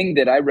think the thing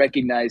that I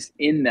recognized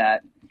in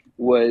that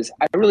was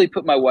I really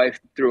put my wife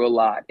through a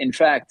lot. In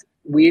fact,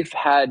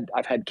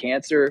 I've had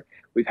cancer.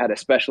 We've had a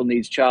special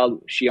needs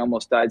child. She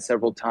almost died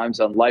several times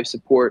on life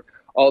support,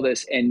 all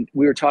this. And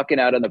we were talking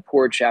out on the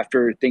porch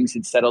after things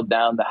had settled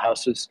down. The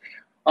house was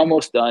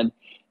almost done.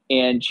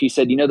 And she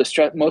said,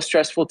 the most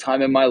stressful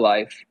time in my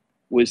life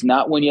was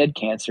not when you had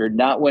cancer,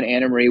 not when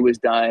Anna Marie was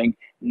dying,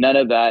 none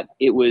of that.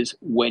 It was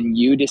when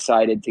you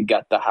decided to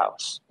gut the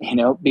house,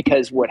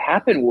 because what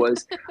happened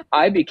was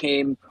I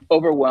became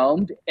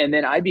overwhelmed, and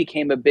then I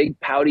became a big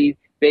pouty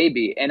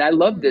baby. And I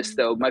love this,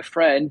 though. My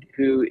friend,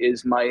 who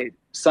is my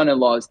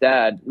son-in-law's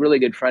dad, really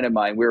good friend of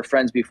mine. We were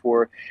friends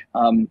before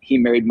he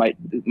married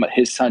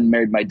his son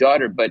married my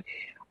daughter. But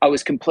I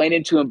was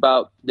complaining to him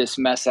about this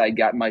mess I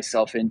got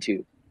myself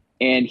into.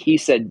 And he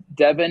said,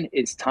 Devin,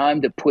 it's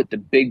time to put the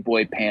big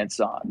boy pants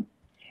on.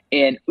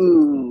 And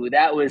ooh,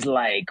 that was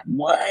like,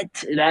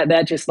 what?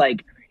 That just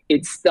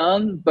it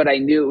stung, but I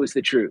knew it was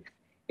the truth.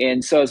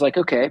 And so I was like,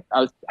 okay,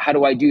 how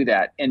do I do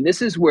that? And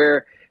this is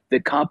where the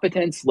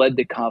competence led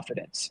to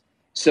confidence.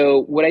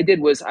 So what I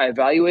did was I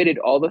evaluated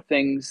all the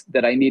things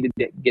that I needed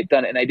to get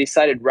done. And I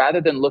decided,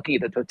 rather than looking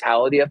at the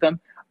totality of them,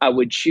 I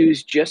would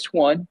choose just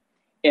one,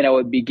 and I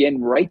would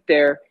begin right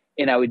there.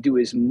 And I would do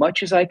as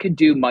much as I could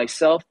do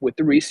myself with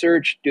the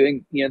research,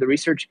 doing, the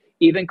research,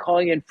 even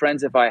calling in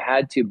friends if I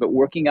had to, but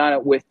working on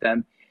it with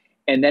them.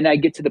 And then I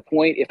get to the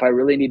point, if I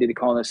really needed to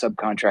call in a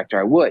subcontractor,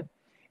 I would.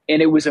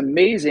 And it was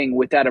amazing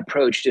with that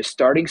approach, just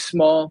starting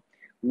small,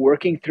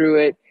 working through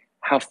it,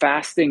 how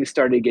fast things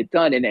started to get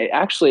done. And it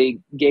actually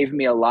gave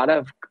me a lot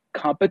of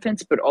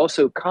competence, but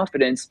also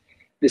confidence.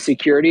 The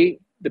security,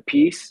 the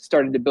peace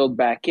started to build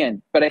back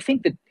in. But I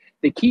think that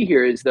the key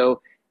here is,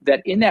 though,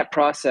 that in that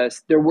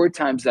process, there were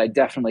times I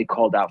definitely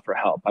called out for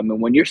help. I mean,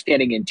 when you're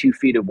standing in 2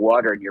 feet of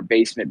water in your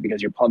basement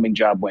because your plumbing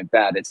job went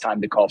bad, it's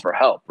time to call for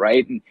help,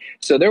 right? And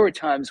so there were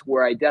times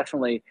where I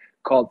definitely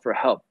called for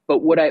help.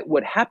 But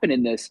what happened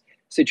in this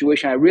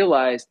situation, I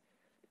realized,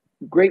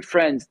 great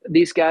friends,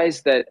 these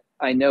guys that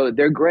I know,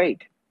 they're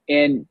great.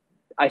 And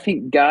I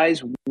think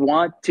guys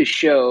want to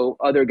show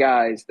other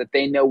guys that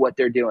they know what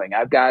they're doing.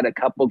 I've got a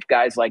couple of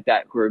guys like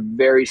that who are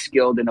very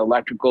skilled in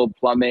electrical,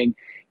 plumbing,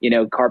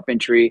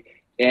 carpentry,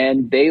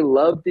 and they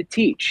love to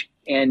teach.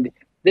 And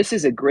this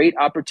is a great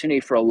opportunity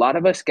for a lot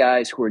of us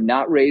guys who are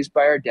not raised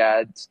by our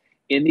dads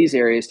in these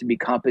areas to be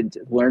competent,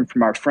 to learn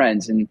from our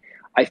friends. And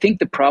I think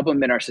the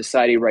problem in our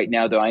society right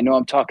now, though, I know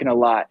I'm talking a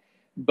lot,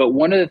 but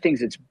one of the things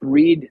that's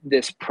breed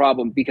this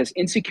problem, because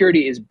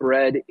insecurity is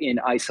bred in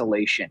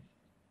isolation.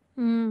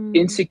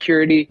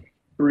 Insecurity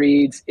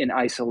breeds in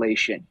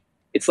isolation.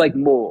 It's like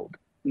mold.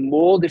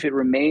 Mold, if it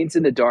remains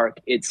in the dark,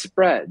 it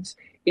spreads.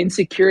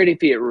 Insecurity,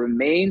 if it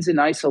remains in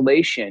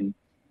isolation,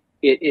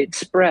 it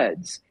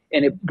spreads,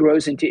 and it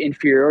grows into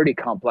inferiority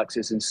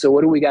complexes. And so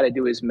what do we got to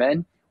do as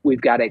men?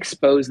 We've got to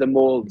expose the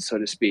mold, so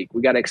to speak.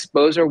 We got to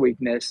expose our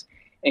weakness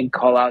and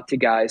call out to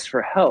guys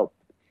for help.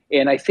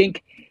 And I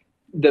think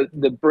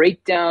the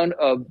breakdown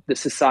of the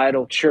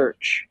societal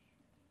church,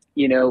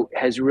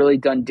 has really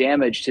done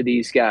damage to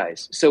these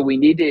guys. So we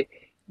need to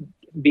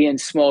be in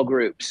small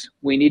groups.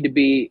 We need to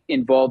be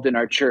involved in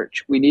our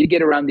church. We need to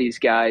get around these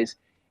guys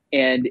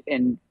and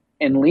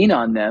lean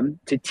on them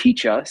to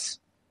teach us,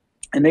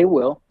 and they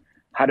will,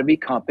 how to be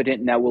competent,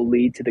 and that will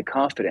lead to the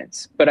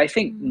confidence. But I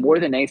think more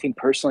than anything,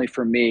 personally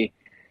for me,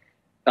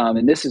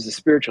 and this is the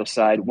spiritual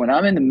side, when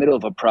I'm in the middle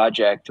of a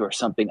project or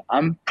something,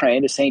 I'm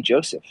praying to St.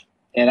 Joseph.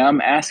 And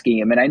I'm asking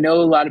him, and I know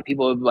a lot of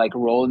people are like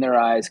rolling their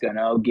eyes going,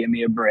 oh, give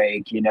me a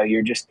break.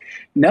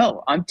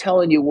 No, I'm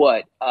telling you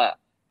what,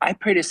 I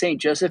pray to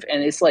St. Joseph,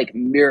 and it's like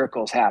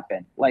miracles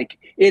happen. Like,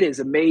 it is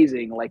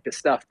amazing, like the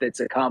stuff that's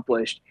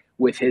accomplished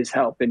with his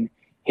help and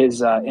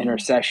his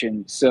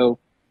intercession. So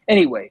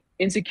anyway,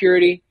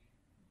 insecurity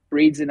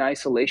breeds in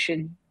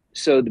isolation.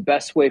 So the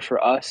best way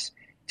for us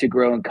to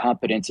grow in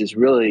competence is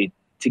really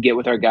to get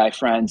with our guy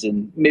friends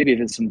and maybe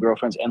even some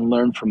girlfriends and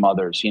learn from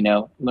others,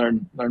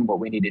 learn what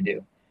we need to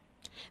do.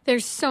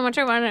 There's so much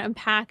I want to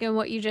unpack in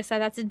what you just said.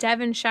 That's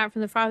Devin Schatt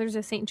from the Fathers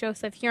of St.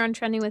 Joseph here on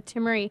Trending with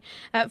Timmerie.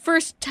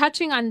 First,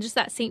 touching on just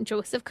that St.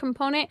 Joseph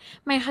component,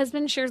 my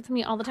husband shares with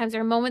me all the time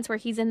there are moments where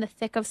he's in the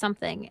thick of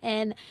something,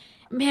 and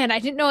man, I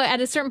didn't know at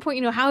a certain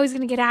point, how he's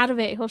going to get out of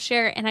it. He'll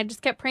share it. And I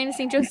just kept praying to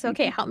St. Joseph,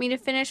 okay, help me to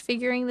finish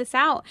figuring this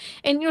out.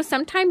 And,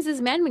 sometimes as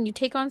men, when you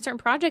take on certain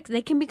projects,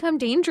 they can become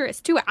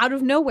dangerous too, out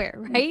of nowhere,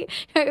 right?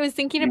 I was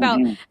thinking about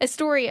a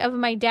story of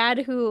my dad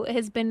who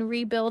has been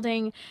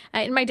rebuilding,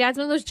 and my dad's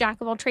one of those jack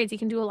of all trades. He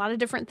can do a lot of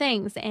different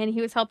things. And he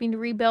was helping to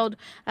rebuild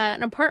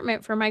an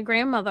apartment for my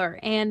grandmother.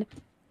 And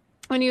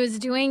when he was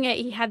doing it,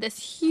 he had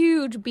this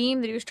huge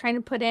beam that he was trying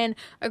to put in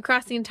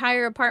across the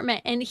entire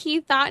apartment. And he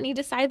thought and he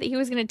decided that he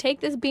was going to take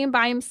this beam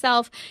by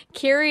himself,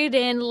 carry it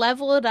in,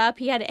 level it up.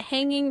 He had it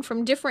hanging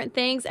from different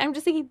things. I'm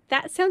just thinking,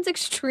 that sounds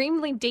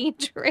extremely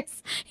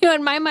dangerous.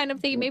 In my mind, I'm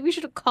thinking maybe you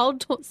should have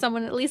called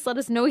someone, at least let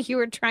us know you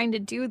were trying to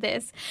do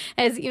this.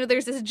 As,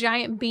 there's this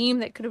giant beam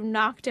that could have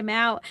knocked him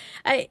out.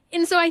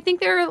 And so I think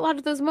there are a lot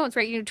of those moments,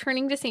 right?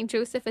 Turning to St.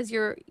 Joseph as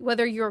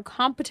whether you're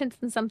competent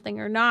in something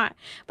or not.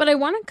 But I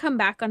want to come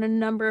back on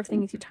a number of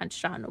things you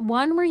touched on.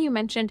 One where you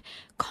mentioned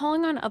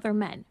calling on other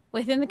men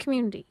within the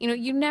community.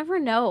 You never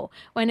know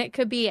when it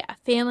could be a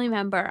family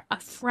member, a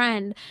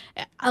friend,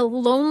 a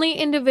lonely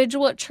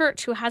individual at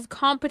church who has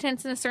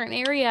competence in a certain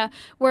area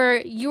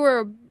where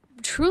you're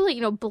truly,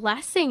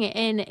 blessing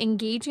and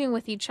engaging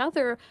with each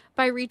other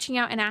by reaching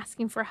out and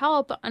asking for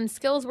help on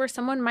skills where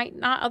someone might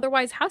not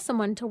otherwise have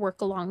someone to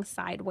work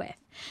alongside with,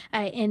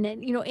 and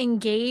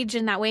engage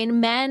in that way.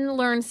 And men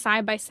learn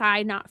side by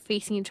side, not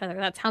facing each other.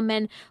 That's how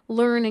men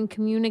learn and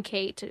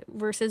communicate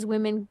versus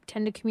women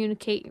tend to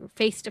communicate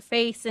face to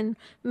face and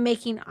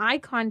making eye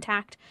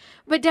contact.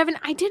 But Devin,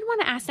 I did want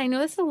to ask, I know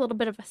this is a little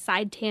bit of a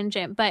side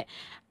tangent, but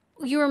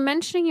you were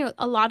mentioning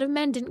a lot of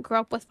men didn't grow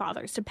up with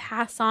fathers to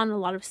pass on a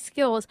lot of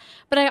skills,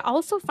 but I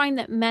also find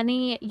that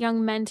many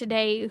young men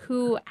today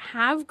who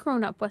have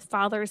grown up with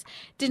fathers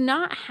did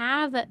not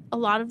have a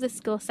lot of the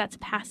skill sets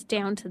passed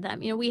down to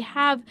them. We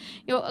have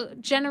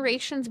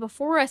generations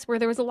before us where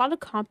there was a lot of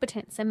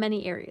competence in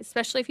many areas,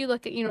 especially if you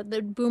look at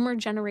the boomer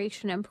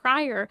generation and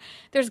prior.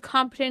 There's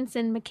competence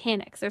in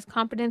mechanics, there's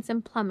competence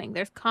in plumbing,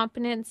 there's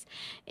competence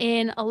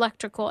in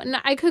electrical, and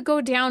I could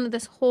go down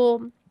this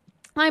whole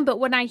line. But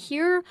what I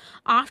hear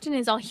often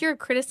is I'll hear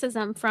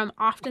criticism from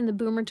often the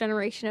boomer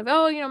generation of,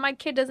 my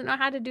kid doesn't know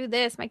how to do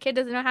this, my kid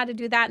doesn't know how to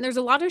do that. And there's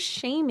a lot of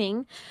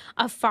shaming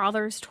of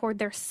fathers toward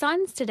their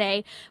sons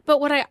today.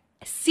 But what I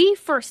see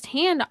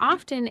firsthand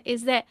often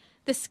is that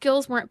the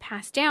skills weren't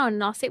passed down.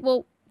 And I'll say,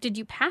 well, did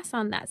you pass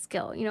on that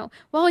skill?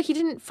 Well, he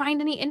didn't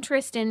find any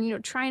interest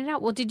in, trying it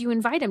out. Well, did you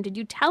invite him? Did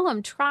you tell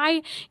him,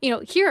 try,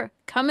 here,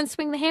 come and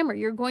swing the hammer.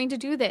 You're going to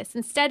do this.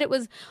 Instead, it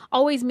was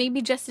always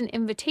maybe just an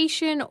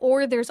invitation,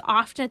 or there's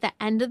often at the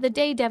end of the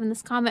day, Devin,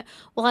 this comment,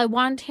 well, I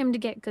wanted him to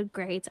get good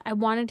grades. I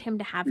wanted him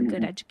to have a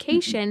good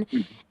education.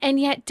 And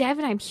yet,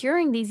 Devin, I'm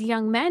hearing these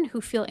young men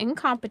who feel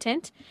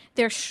incompetent.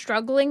 They're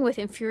struggling with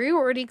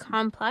inferiority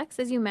complex,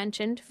 as you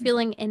mentioned,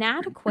 feeling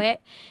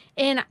inadequate.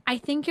 And I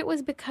think it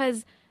was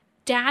because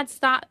dads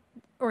thought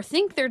or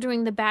think they're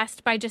doing the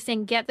best by just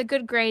saying, get the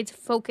good grades,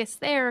 focus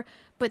there.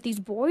 But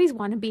these boys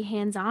want to be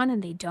hands-on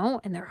and they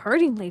don't, and they're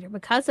hurting later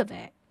because of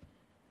it.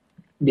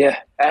 Yeah,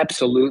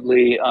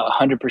 absolutely.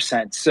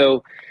 100%.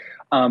 So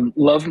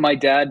Love my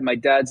dad. My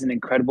dad's an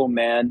incredible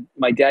man.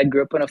 My dad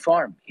grew up on a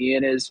farm. He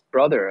and his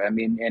brother. I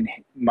mean, and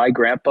my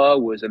grandpa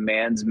was a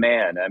man's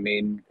man. I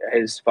mean,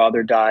 his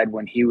father died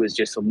when he was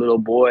just a little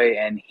boy,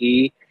 and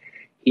he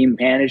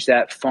managed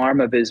that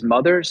farm of his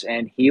mother's,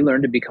 and he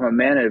learned to become a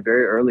man at a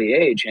very early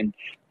age. And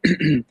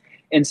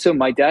and so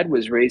my dad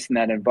was raised in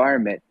that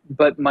environment.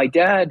 But my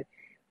dad,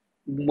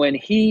 when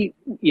he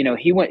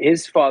went,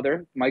 his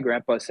father, my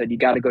grandpa, said, you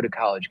got to go to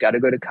college,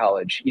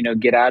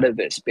 get out of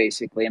this,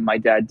 basically. And my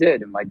dad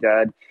did. And my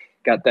dad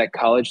got that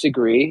college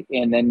degree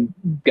and then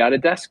got a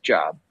desk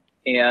job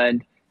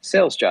and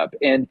sales job.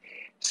 And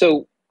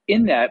so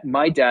in that,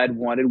 my dad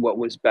wanted what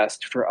was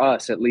best for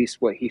us, at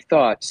least what he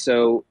thought.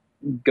 So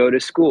go to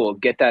school,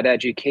 get that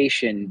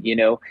education,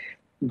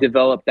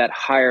 develop that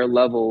higher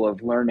level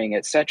of learning,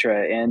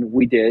 etc. And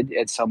we did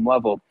at some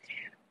level.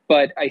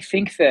 But I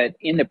think that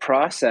in the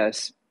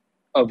process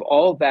of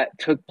all that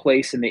took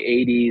place in the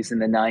 80s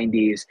and the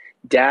 90s,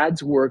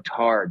 dads worked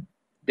hard.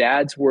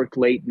 Dads worked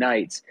late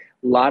nights.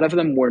 A lot of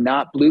them were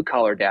not blue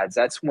collar dads.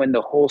 That's when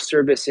the whole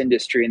service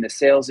industry and the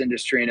sales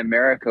industry in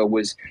America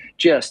was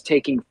just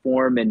taking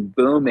form and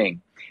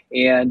booming.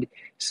 And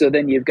so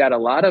then you've got a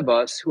lot of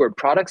us who are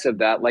products of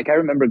that. Like I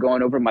remember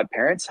going over to my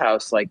parents'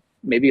 house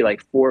maybe 4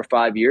 or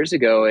 5 years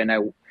ago,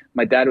 and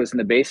my dad was in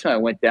the basement. I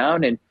went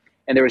down and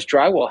there was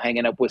drywall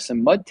hanging up with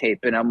some mud tape.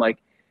 And I'm like,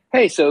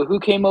 hey, so who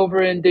came over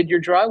and did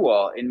your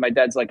drywall? And my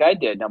dad's like, I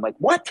did. And I'm like,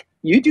 what?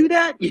 You do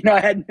that? I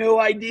had no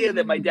idea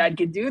that my dad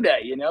could do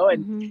that,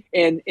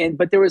 and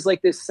but there was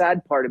this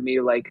sad part of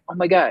me, like, oh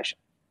my gosh,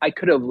 I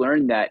could have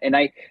learned that. And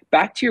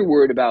back to your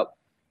word about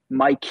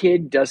my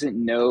kid doesn't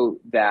know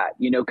that,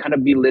 kind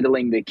of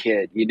belittling the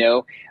kid,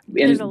 and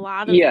there's a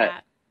lot of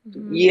that.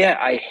 Mm-hmm. Yeah,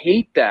 I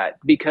hate that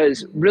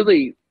because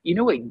really, you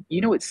know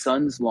what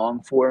sons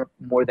long for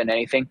more than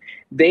anything?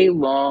 They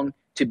long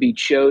to be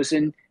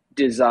chosen,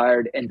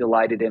 desired, and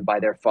delighted in by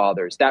their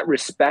fathers. That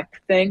respect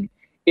thing,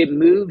 it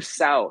moves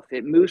south.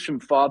 It moves from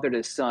father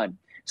to son.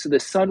 So the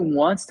son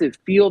wants to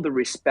feel the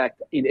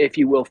respect, if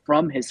you will,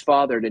 from his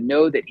father, to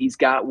know that he's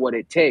got what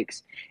it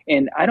takes.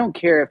 And I don't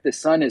care if the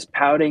son is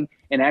pouting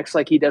and acts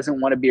like he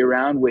doesn't want to be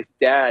around with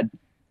dad.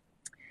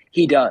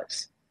 He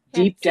does.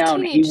 Yeah, deep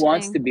down, he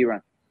wants to be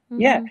around.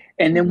 Mm-hmm. Yeah.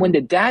 And then when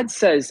the dad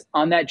says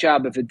on that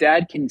job, if the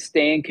dad can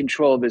stay in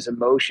control of his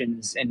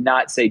emotions and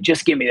not say,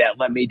 just give me that,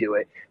 let me do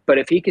it. But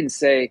if he can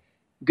say,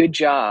 good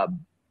job,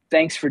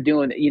 thanks for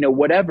doing it,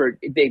 whatever,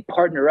 they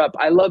partner up.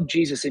 I love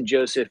Jesus and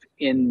Joseph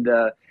in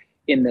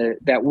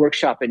that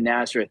workshop in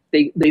Nazareth.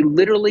 They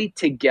literally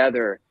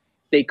together,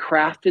 they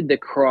crafted the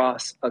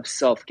cross of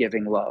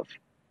self-giving love.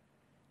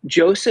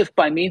 Joseph,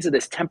 by means of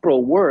this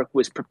temporal work,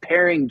 was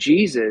preparing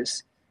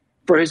Jesus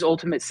for his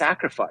ultimate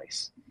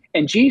sacrifice.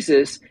 And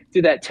Jesus,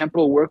 through that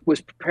temporal work, was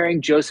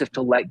preparing Joseph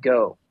to let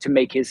go, to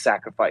make his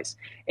sacrifice.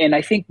 And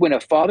I think when a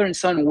father and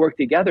son work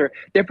together,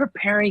 they're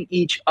preparing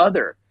each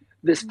other.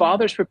 This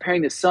father's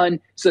preparing the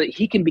son so that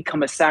he can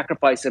become a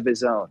sacrifice of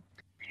his own.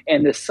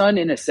 And the son,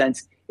 in a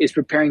sense, is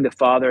preparing the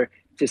father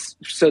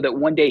so that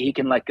one day he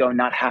can let go and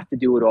not have to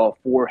do it all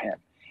for him.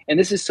 And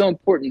this is so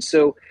important.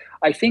 So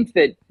I think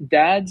that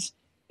dads,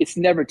 it's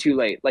never too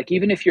late. Like,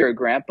 even if you're a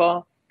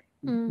grandpa,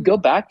 go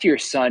back to your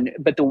son.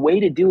 But the way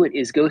to do it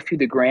is go through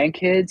the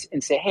grandkids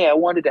and say, hey, I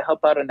wanted to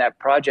help out on that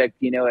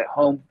project, at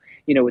home,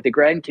 with the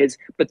grandkids.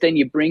 But then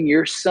you bring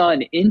your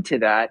son into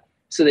that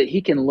so that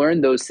he can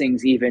learn those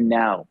things even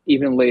now,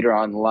 even later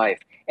on in life.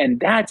 And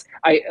that's,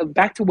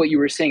 back to what you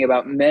were saying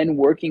about men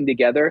working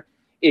together,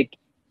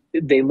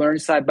 they learn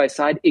side by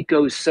side. It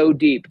goes so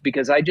deep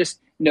because I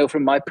just know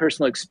from my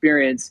personal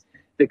experience,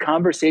 the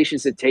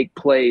conversations that take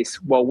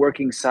place while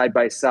working side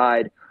by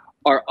side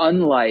are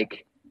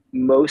unlike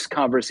most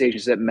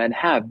conversations that men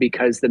have,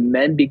 because the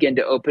men begin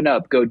to open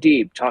up, go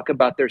deep, talk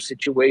about their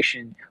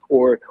situation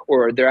or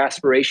their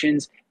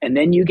aspirations, and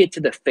then you get to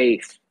the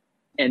faith.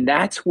 And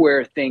that's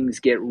where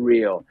things get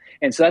real.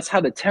 And so that's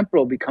how the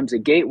temporal becomes a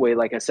gateway,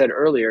 like I said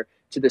earlier,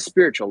 to the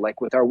spiritual, like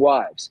with our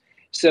wives.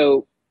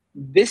 So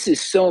this is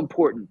so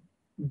important.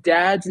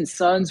 Dads and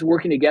sons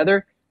working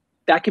together,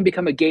 that can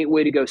become a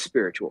gateway to go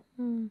spiritual.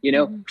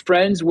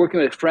 Friends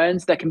working with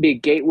friends, that can be a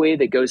gateway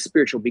that goes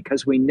spiritual,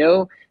 because we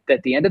know that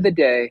at the end of the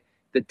day,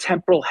 the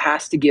temporal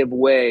has to give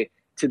way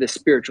to the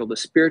spiritual. The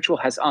spiritual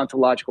has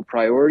ontological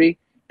priority.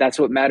 That's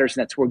what matters.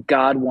 And that's where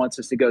God wants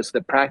us to go. So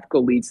the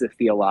practical leads to the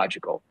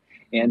theological.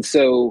 And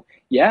so,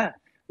 yeah,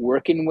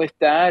 working with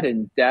that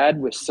and dad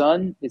with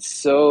son is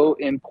so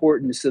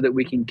important so that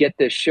we can get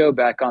this show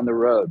back on the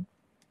road.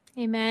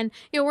 Amen.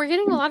 We're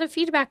getting a lot of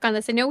feedback on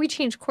this. I know we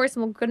changed course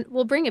and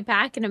we'll bring it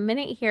back in a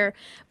minute here,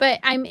 but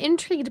I'm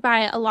intrigued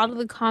by a lot of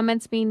the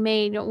comments being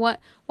made. What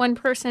one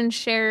person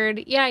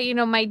shared,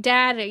 my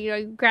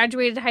dad,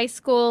 graduated high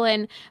school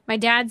and my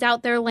dad's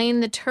out there laying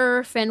the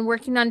turf and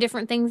working on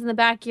different things in the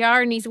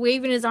backyard, and he's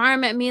waving his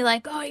arm at me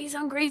like, oh, he's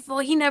ungrateful.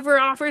 He never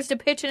offers to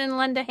pitch in and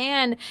lend a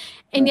hand.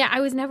 And I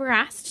was never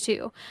asked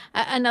to.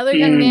 Another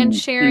young man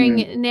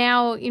sharing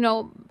now,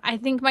 I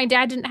think my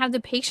dad didn't have the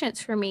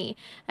patience for me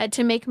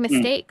to make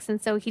mistakes,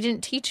 and so he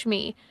didn't teach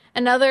me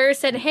Another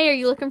said, hey, are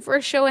you looking for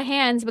a show of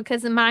hands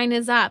because mine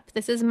is up?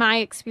 This is my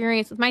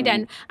experience with my dad.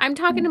 And I'm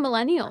talking to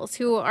millennials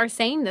who are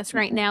saying this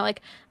right now.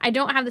 Like, I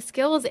don't have the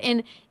skills,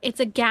 and it's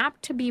a gap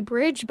to be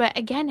bridged. But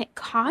again, it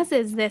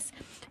causes this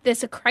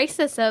a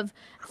crisis of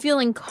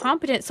feeling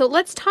competent. So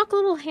let's talk a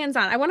little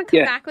hands-on. I want to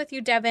come back with you,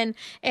 Devin,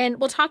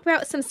 and we'll talk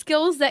about some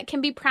skills that can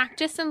be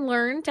practiced and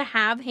learned to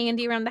have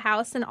handy around the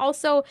house, and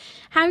also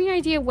having an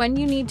idea when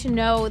you need to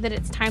know that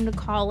it's time to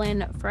call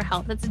in for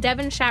help. That's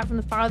Devin Schapp from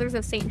the Fathers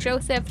of St.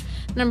 Joseph.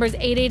 The number is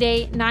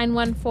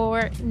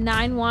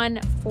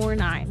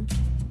 888-914-9149.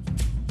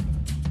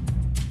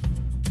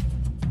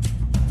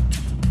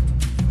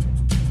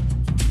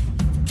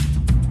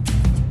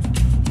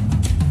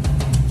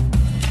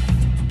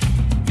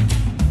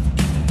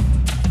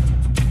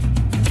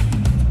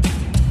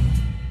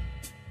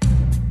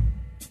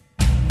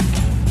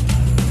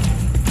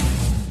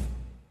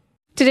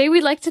 Today,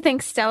 we'd like to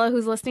thank Stella,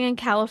 who's listening in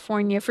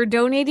California, for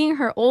donating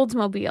her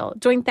Oldsmobile.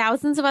 Join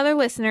thousands of other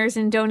listeners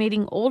in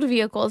donating old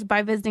vehicles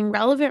by visiting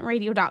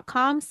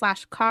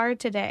relevantradio.com/car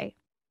today.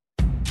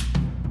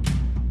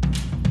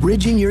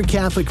 Bridging your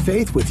Catholic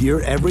faith with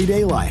your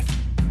everyday life.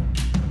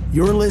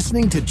 You're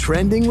listening to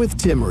Trending with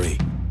Timmerie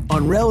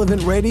on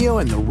Relevant Radio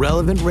and the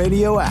Relevant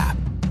Radio app.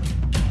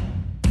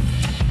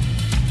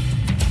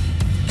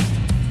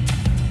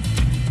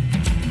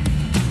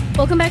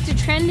 Welcome back to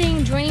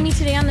Trending. Joining me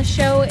today on the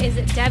show is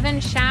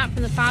Devin Schapp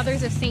from the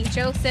Fathers of St.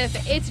 Joseph.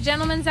 It's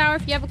Gentleman's Hour.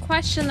 If you have a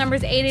question, number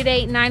is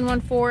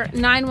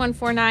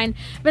 888-914-9149.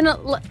 I've been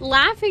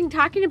laughing,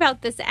 talking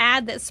about this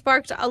ad that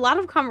sparked a lot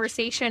of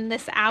conversation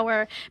this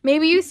hour.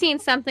 Maybe you've seen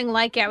something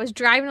like it. I was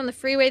driving on the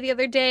freeway the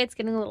other day. It's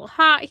getting a little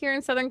hot here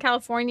in Southern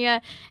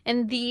California,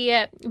 and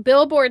the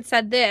billboard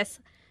said this: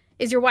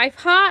 is your wife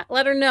hot?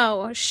 Let her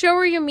know. Show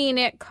her you mean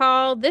it.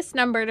 Call this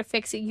number to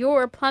fix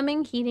your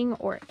plumbing, heating,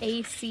 or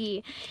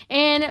AC.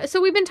 And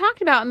so we've been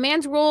talking about a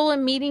man's role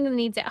in meeting the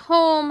needs at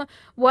home,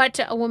 what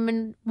a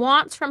woman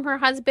wants from her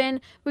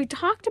husband. We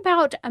talked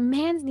about a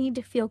man's need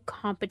to feel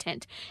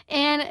competent.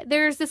 And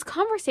there's this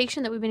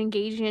conversation that we've been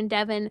engaging in,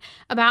 Devin,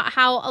 about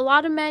how a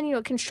lot of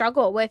men, can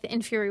struggle with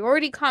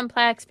inferiority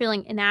complex,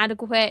 feeling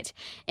inadequate,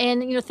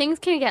 and, things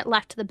can get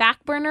left to the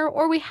back burner,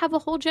 or we have a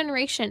whole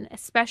generation,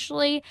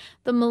 especially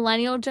the millennial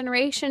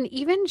generation,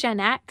 even Gen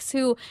X,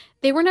 who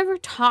they were never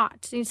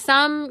taught.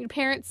 Some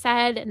parents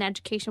said an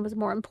education was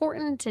more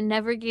important and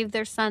never gave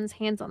their sons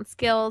hands-on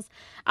skills.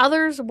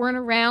 Others weren't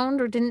around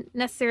or didn't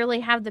necessarily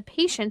have the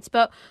patience.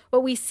 But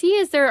what we see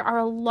is there are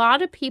a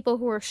lot of people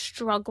who are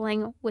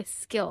struggling with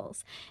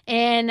skills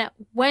and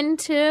when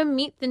to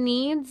meet the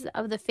needs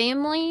of the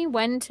family,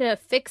 when to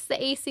fix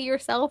the AC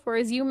yourself, or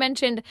as you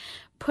mentioned,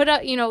 put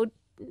up,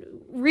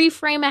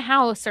 reframe a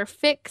house or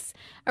fix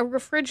a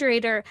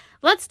refrigerator.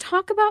 Let's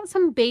talk about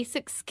some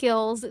basic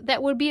skills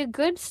that would be a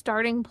good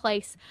starting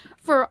place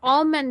for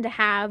all men to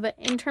have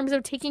in terms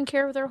of taking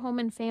care of their home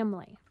and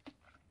family.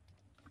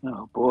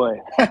 Oh boy.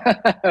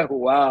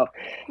 Wow.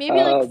 Maybe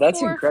like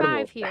that's 4 incredible.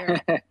 or 5 here.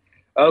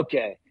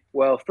 Okay.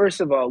 Well, first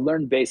of all,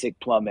 learn basic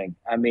plumbing.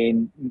 I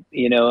mean,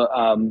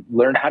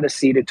 learn how to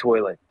seat a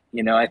toilet.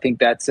 I think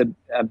that's a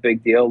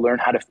big deal. Learn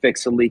how to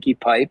fix a leaky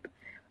pipe.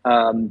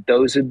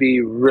 Those would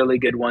be really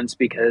good ones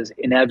because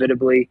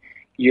inevitably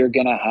you're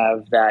going to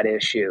have that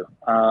issue.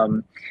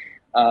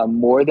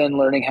 More than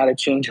learning how to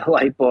change a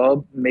light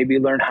bulb, maybe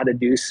learn how to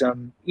do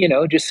some,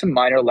 just some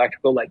minor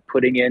electrical, like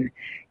putting in,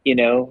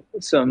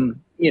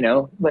 some,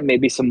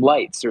 maybe some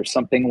lights or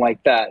something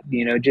like that,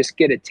 just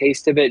get a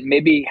taste of it.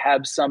 Maybe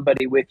have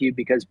somebody with you,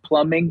 because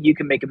plumbing, you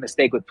can make a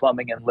mistake with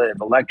plumbing and live.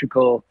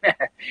 Electrical,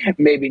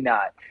 maybe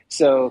not.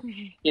 So,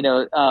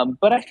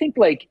 but I think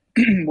like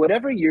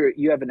whatever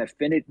you have an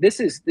affinity, this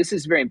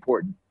is very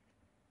important.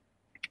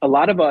 A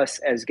lot of us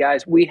as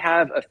guys, we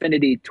have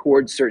affinity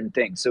towards certain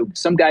things. So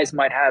some guys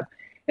might have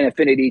an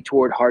affinity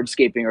toward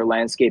hardscaping or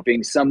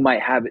landscaping. Some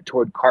might have it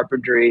toward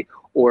carpentry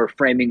or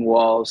framing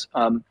walls.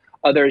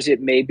 Others, it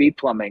may be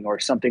plumbing or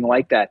something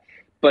like that.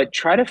 But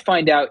try to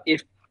find out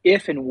if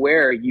and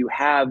where you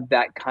have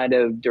that kind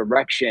of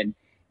direction,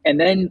 and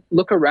then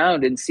look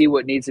around and see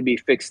what needs to be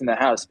fixed in the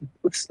house.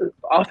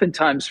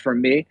 Oftentimes for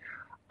me,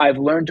 I've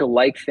learned to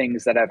like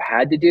things that I've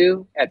had to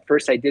do. At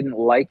first, I didn't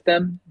like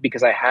them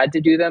because I had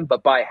to do them,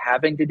 but by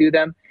having to do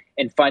them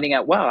and finding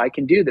out, wow, I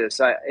can do this,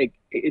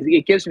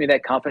 it gives me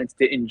that confidence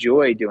to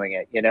enjoy doing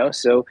it,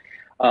 So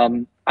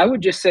I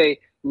would just say,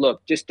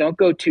 look, just don't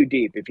go too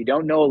deep. If you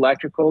don't know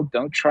electrical,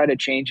 don't try to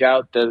change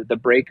out the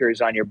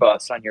breakers on your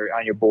bus, on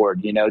your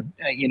board,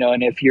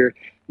 and if you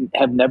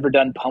have never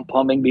done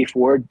plumbing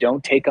before,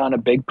 don't take on a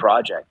big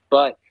project,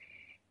 but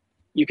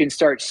you can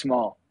start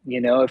small.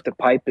 If the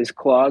pipe is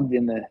clogged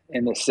in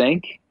the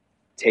sink,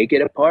 take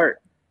it apart.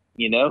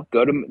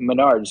 Go to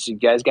Menards. You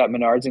guys got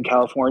Menards in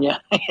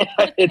California?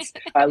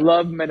 I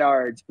love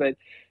Menards,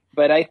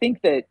 but I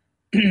think that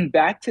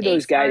back to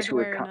those guys who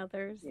were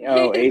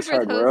Ace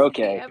Hardware.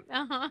 Okay. Yep.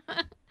 Uh-huh.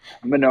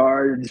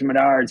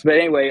 Menards. But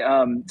anyway,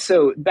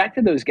 so back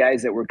to those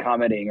guys that were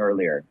commenting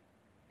earlier.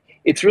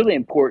 It's really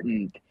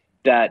important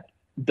that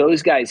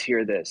those guys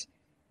hear this.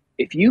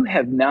 If you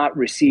have not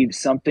received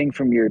something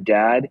from your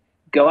dad,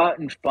 go out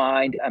and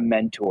find a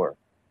mentor.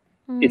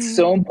 It's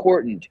so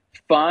important.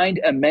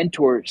 Find a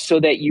mentor so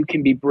that you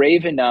can be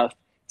brave enough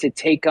to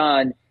take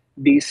on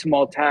these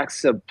small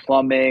tasks of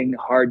plumbing,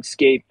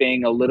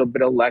 hardscaping, a little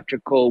bit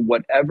electrical,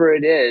 whatever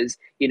it is,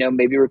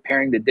 maybe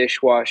repairing the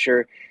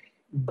dishwasher.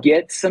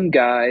 Get some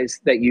guys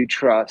that you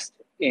trust,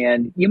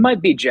 and you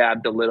might be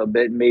jabbed a little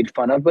bit, made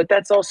fun of, but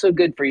that's also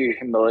good for your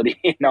humility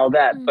and all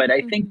that. But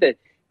I think that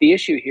the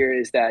issue here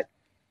is that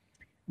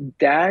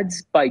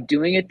dads, by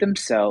doing it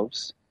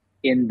themselves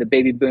in the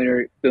baby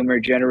boomer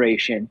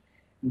generation,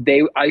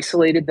 they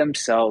isolated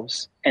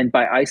themselves, and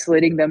by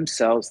isolating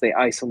themselves, they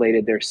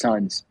isolated their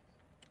sons.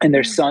 And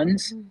their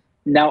sons,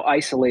 now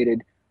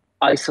isolated,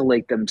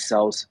 isolate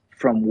themselves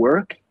from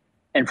work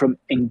and from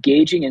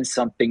engaging in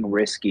something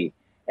risky.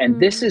 And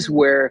this is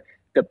where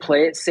the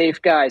play it safe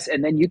guys,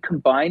 and then you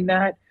combine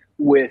that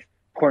with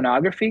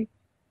pornography,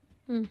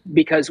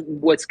 because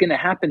what's going to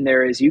happen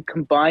there is you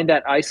combine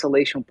that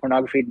isolation with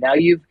pornography. Now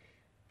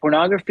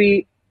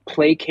pornography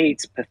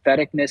placates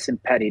patheticness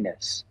and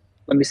pettiness.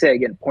 Let me say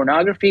again,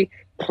 pornography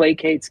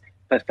placates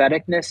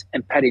patheticness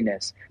and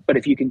pettiness. But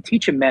if you can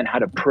teach a man how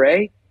to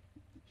pray,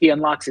 he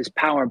unlocks his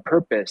power and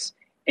purpose,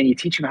 and you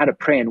teach him how to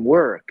pray and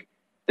work,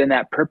 then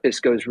that purpose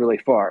goes really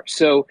far.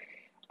 So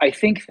I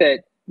think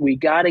that we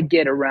got to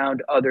get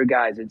around other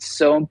guys. It's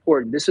so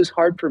important. This was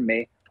hard for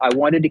me. I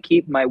wanted to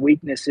keep my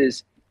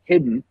weaknesses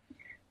hidden,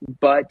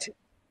 but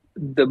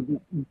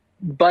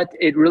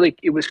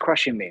it was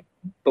crushing me.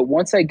 But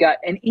once I got,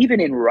 and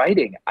even in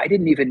writing, I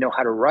didn't even know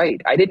how to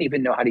write. I didn't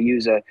even know how to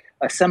use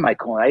a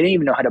semicolon. I didn't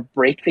even know how to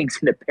break things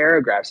into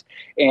paragraphs.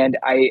 And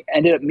I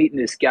ended up meeting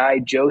this guy,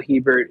 Joe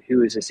Hebert,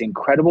 who is this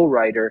incredible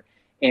writer.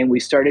 And we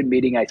started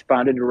meeting. I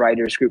founded a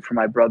writers group for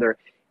my brother.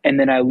 And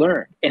then I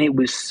learned. And it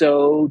was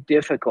so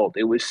difficult.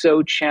 It was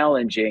so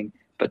challenging.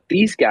 But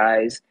these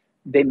guys,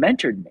 they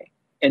mentored me.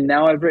 And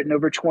now I've written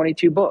over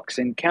 22 books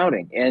and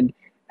counting. And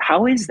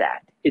how is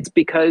that? It's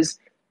because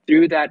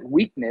through that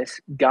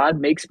weakness, God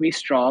makes me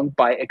strong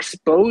by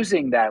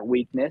exposing that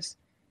weakness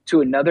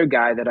to another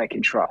guy that I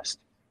can trust.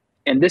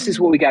 And this is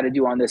what we got to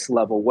do on this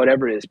level,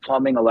 whatever it is,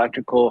 plumbing,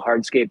 electrical,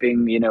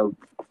 hardscaping,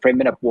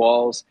 framing up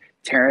walls,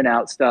 tearing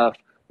out stuff,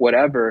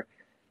 whatever.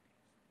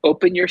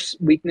 Open your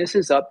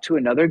weaknesses up to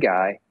another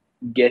guy,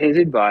 get his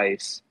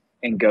advice,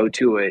 and go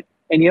to it.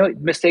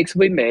 And, mistakes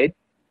will be made,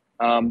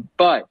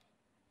 but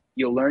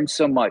you'll learn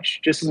so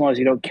much, just as long as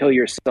you don't kill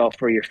yourself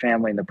or your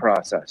family in the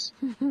process.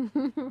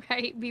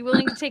 Right. Be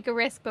willing to take a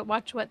risk, but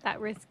watch what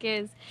that risk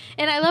is.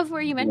 And I love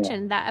where you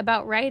mentioned that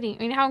about writing. I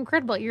mean, how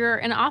incredible. You're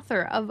an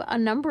author of a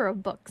number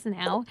of books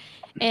now.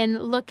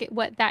 And look at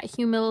what that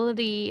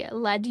humility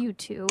led you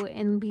to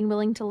and being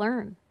willing to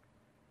learn.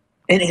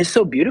 And it's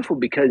so beautiful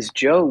because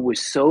Joe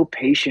was so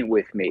patient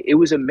with me. It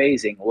was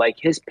amazing. Like,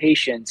 his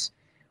patience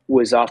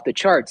was off the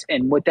charts.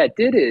 And what that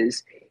did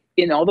is,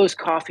 in all those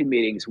coffee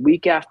meetings,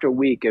 week after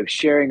week of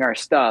sharing our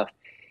stuff,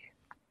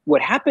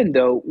 what happened,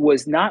 though,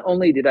 was not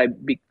only did I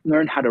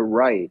learn how to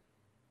write,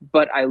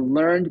 but I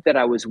learned that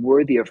I was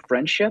worthy of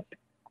friendship,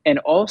 and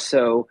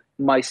also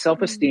my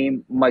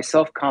self-esteem, my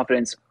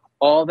self-confidence,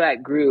 all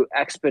that grew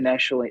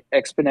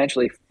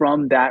exponentially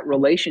from that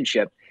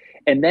relationship.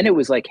 And then it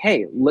was like,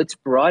 hey, let's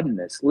broaden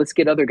this. Let's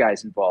get other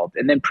guys involved.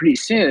 And then pretty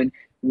soon,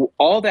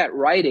 all that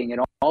writing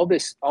and all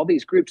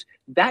these groups,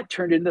 that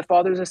turned into the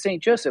Fathers of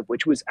St. Joseph,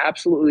 which was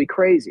absolutely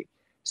crazy.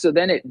 So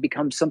then it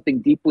becomes something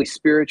deeply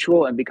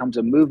spiritual and becomes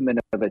a movement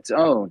of its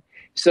own.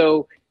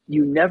 So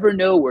you never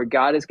know where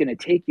God is going to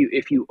take you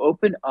if you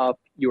open up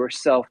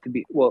yourself to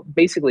be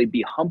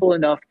humble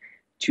enough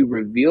to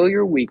reveal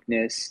your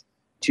weakness,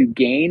 to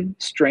gain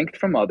strength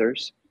from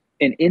others.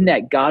 And in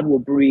that, God will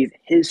breathe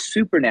his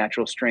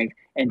supernatural strength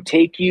and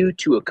take you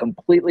to a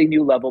completely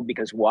new level.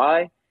 Because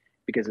why?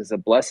 Because as the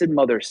Blessed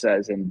Mother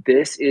says, and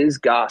this is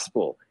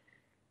gospel,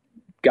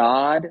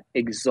 God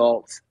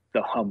exalts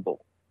the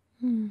humble.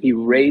 He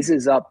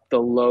raises up the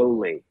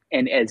lowly.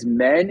 And as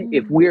men,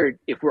 if we're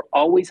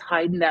always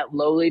hiding that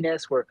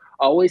lowliness, we're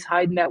always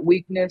hiding that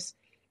weakness,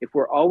 if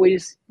we're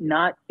always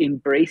not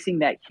embracing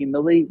that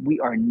humility, we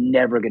are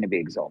never going to be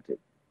exalted.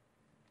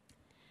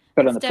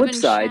 But on the flip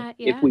side,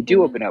 if we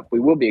do open up, we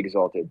will be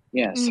exalted.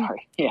 Yeah,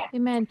 sorry. Yeah.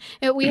 Amen.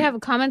 We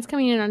have comments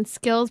coming in on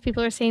skills.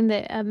 People are saying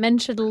that men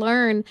should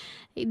learn.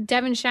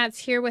 Devin Schatz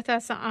here with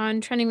us on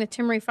Trending with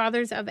Timmerie,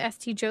 fathers of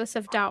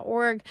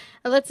stjoseph.org.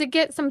 Let's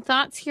get some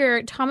thoughts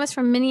here. Thomas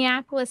from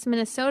Minneapolis,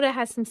 Minnesota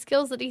has some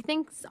skills that he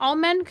thinks all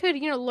men could,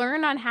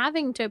 learn on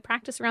having to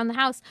practice around the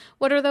house.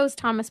 What are those,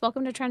 Thomas?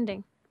 Welcome to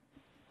Trending.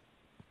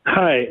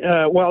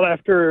 Hi. Well,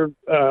 after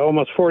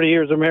almost 40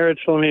 years of marriage,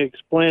 let me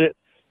explain it.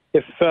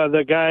 If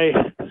the guy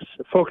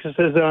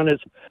focuses on his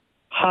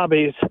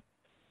hobbies,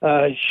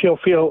 she'll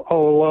feel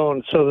all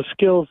alone. So the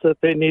skills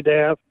that they need to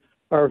have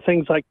are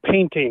things like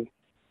painting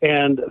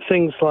and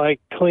things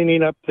like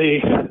cleaning up the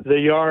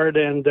yard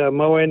and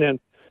mowing and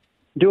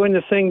doing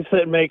the things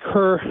that make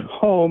her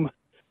home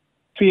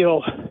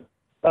feel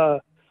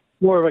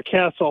more of a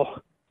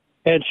castle.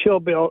 And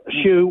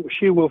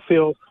she will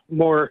feel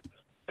more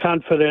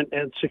confident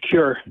and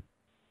secure.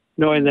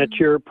 knowing that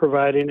you're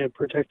providing and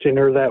protecting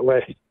her that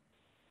way.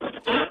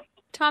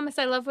 Thomas,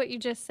 I love what you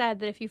just said,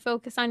 that if you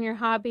focus on your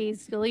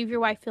hobbies, you'll leave your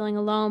wife feeling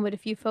alone. But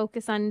if you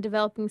focus on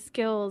developing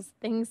skills,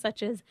 things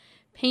such as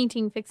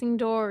painting, fixing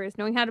doors,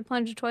 knowing how to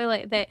plunge a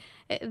toilet,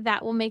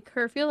 that will make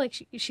her feel like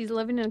she's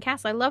living in a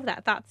castle. I love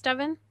that. Thoughts,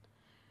 Devin?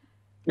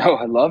 Oh,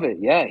 I love it.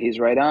 Yeah, he's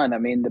right on. I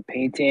mean, the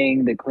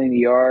painting, the clean the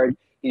yard,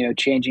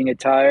 changing a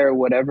tire,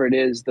 whatever it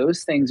is,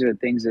 those things are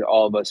things that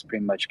all of us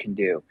pretty much can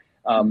do.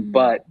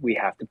 But we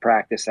have to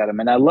practice at them.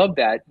 And I love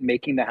that,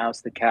 making the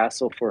house the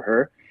castle for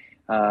her.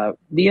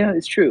 Yeah,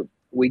 it's true.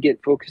 We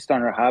get focused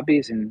on our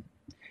hobbies, and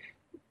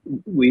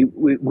we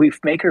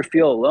make her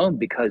feel alone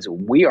because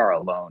we are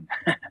alone.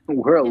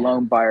 We're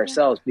alone by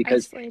ourselves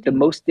because the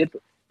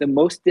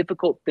most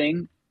difficult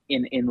thing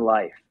in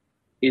life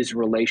is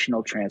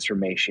relational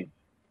transformation.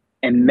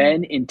 And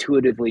men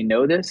intuitively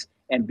know this.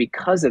 And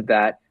because of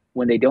that,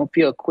 when they don't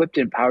feel equipped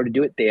and empowered to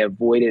do it, they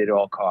avoid it at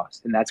all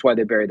costs. And that's why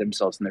they bury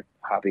themselves in their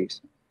hobbies.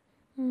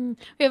 We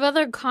have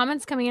other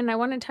comments coming in. I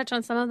want to touch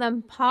on some of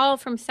them. Paul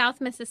from South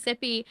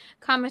Mississippi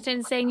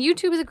commented saying,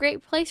 YouTube is a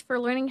great place for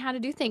learning how to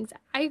do things.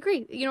 I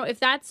agree. If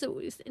that's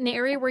an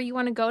area where you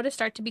want to go to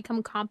start to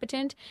become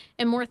competent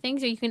in more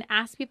things, you can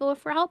ask people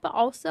for help, but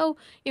also,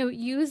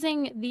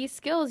 using these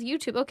skills,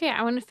 YouTube. Okay,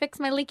 I want to fix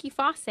my leaky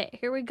faucet.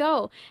 Here we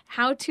go.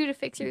 How to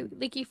fix your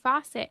leaky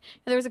faucet.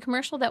 There was a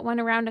commercial that went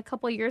around a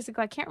couple of years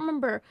ago. I can't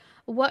remember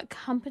what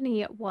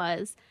company it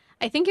was.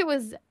 I think it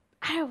was,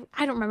 I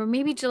don't remember,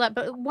 maybe Gillette,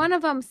 but one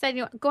of them said,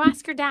 go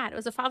ask your dad. It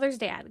was a father's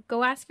dad.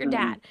 Go ask your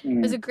dad.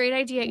 It was a great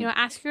idea.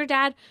 Ask your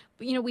dad.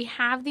 We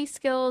have these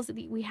skills,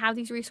 we have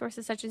these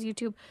resources such as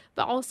YouTube,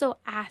 but also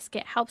ask.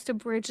 It helps to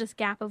bridge this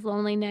gap of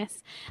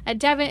loneliness.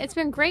 Devin, it's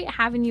been great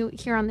having you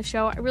here on the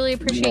show. I really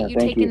appreciate you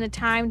taking the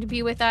time to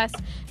be with us,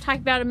 talk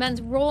about a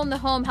man's role in the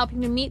home,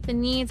 helping to meet the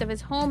needs of his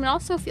home, and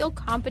also feel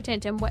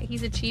competent in what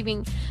he's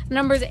achieving. The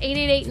number is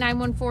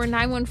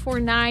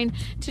 888-914-9149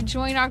 to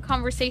join our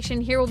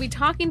conversation here. We'll be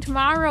talking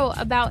tomorrow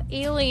about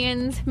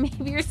aliens.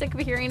 Maybe you're sick of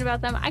hearing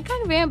about them. I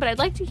kind of am, but I'd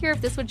like to hear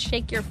if this would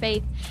shake your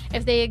faith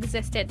if they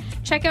existed.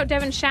 Check out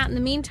Devin Schatt. In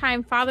the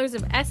meantime,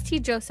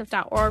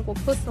 fathersofstjoseph.org. We'll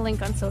post the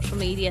link on social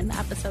media in the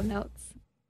episode notes.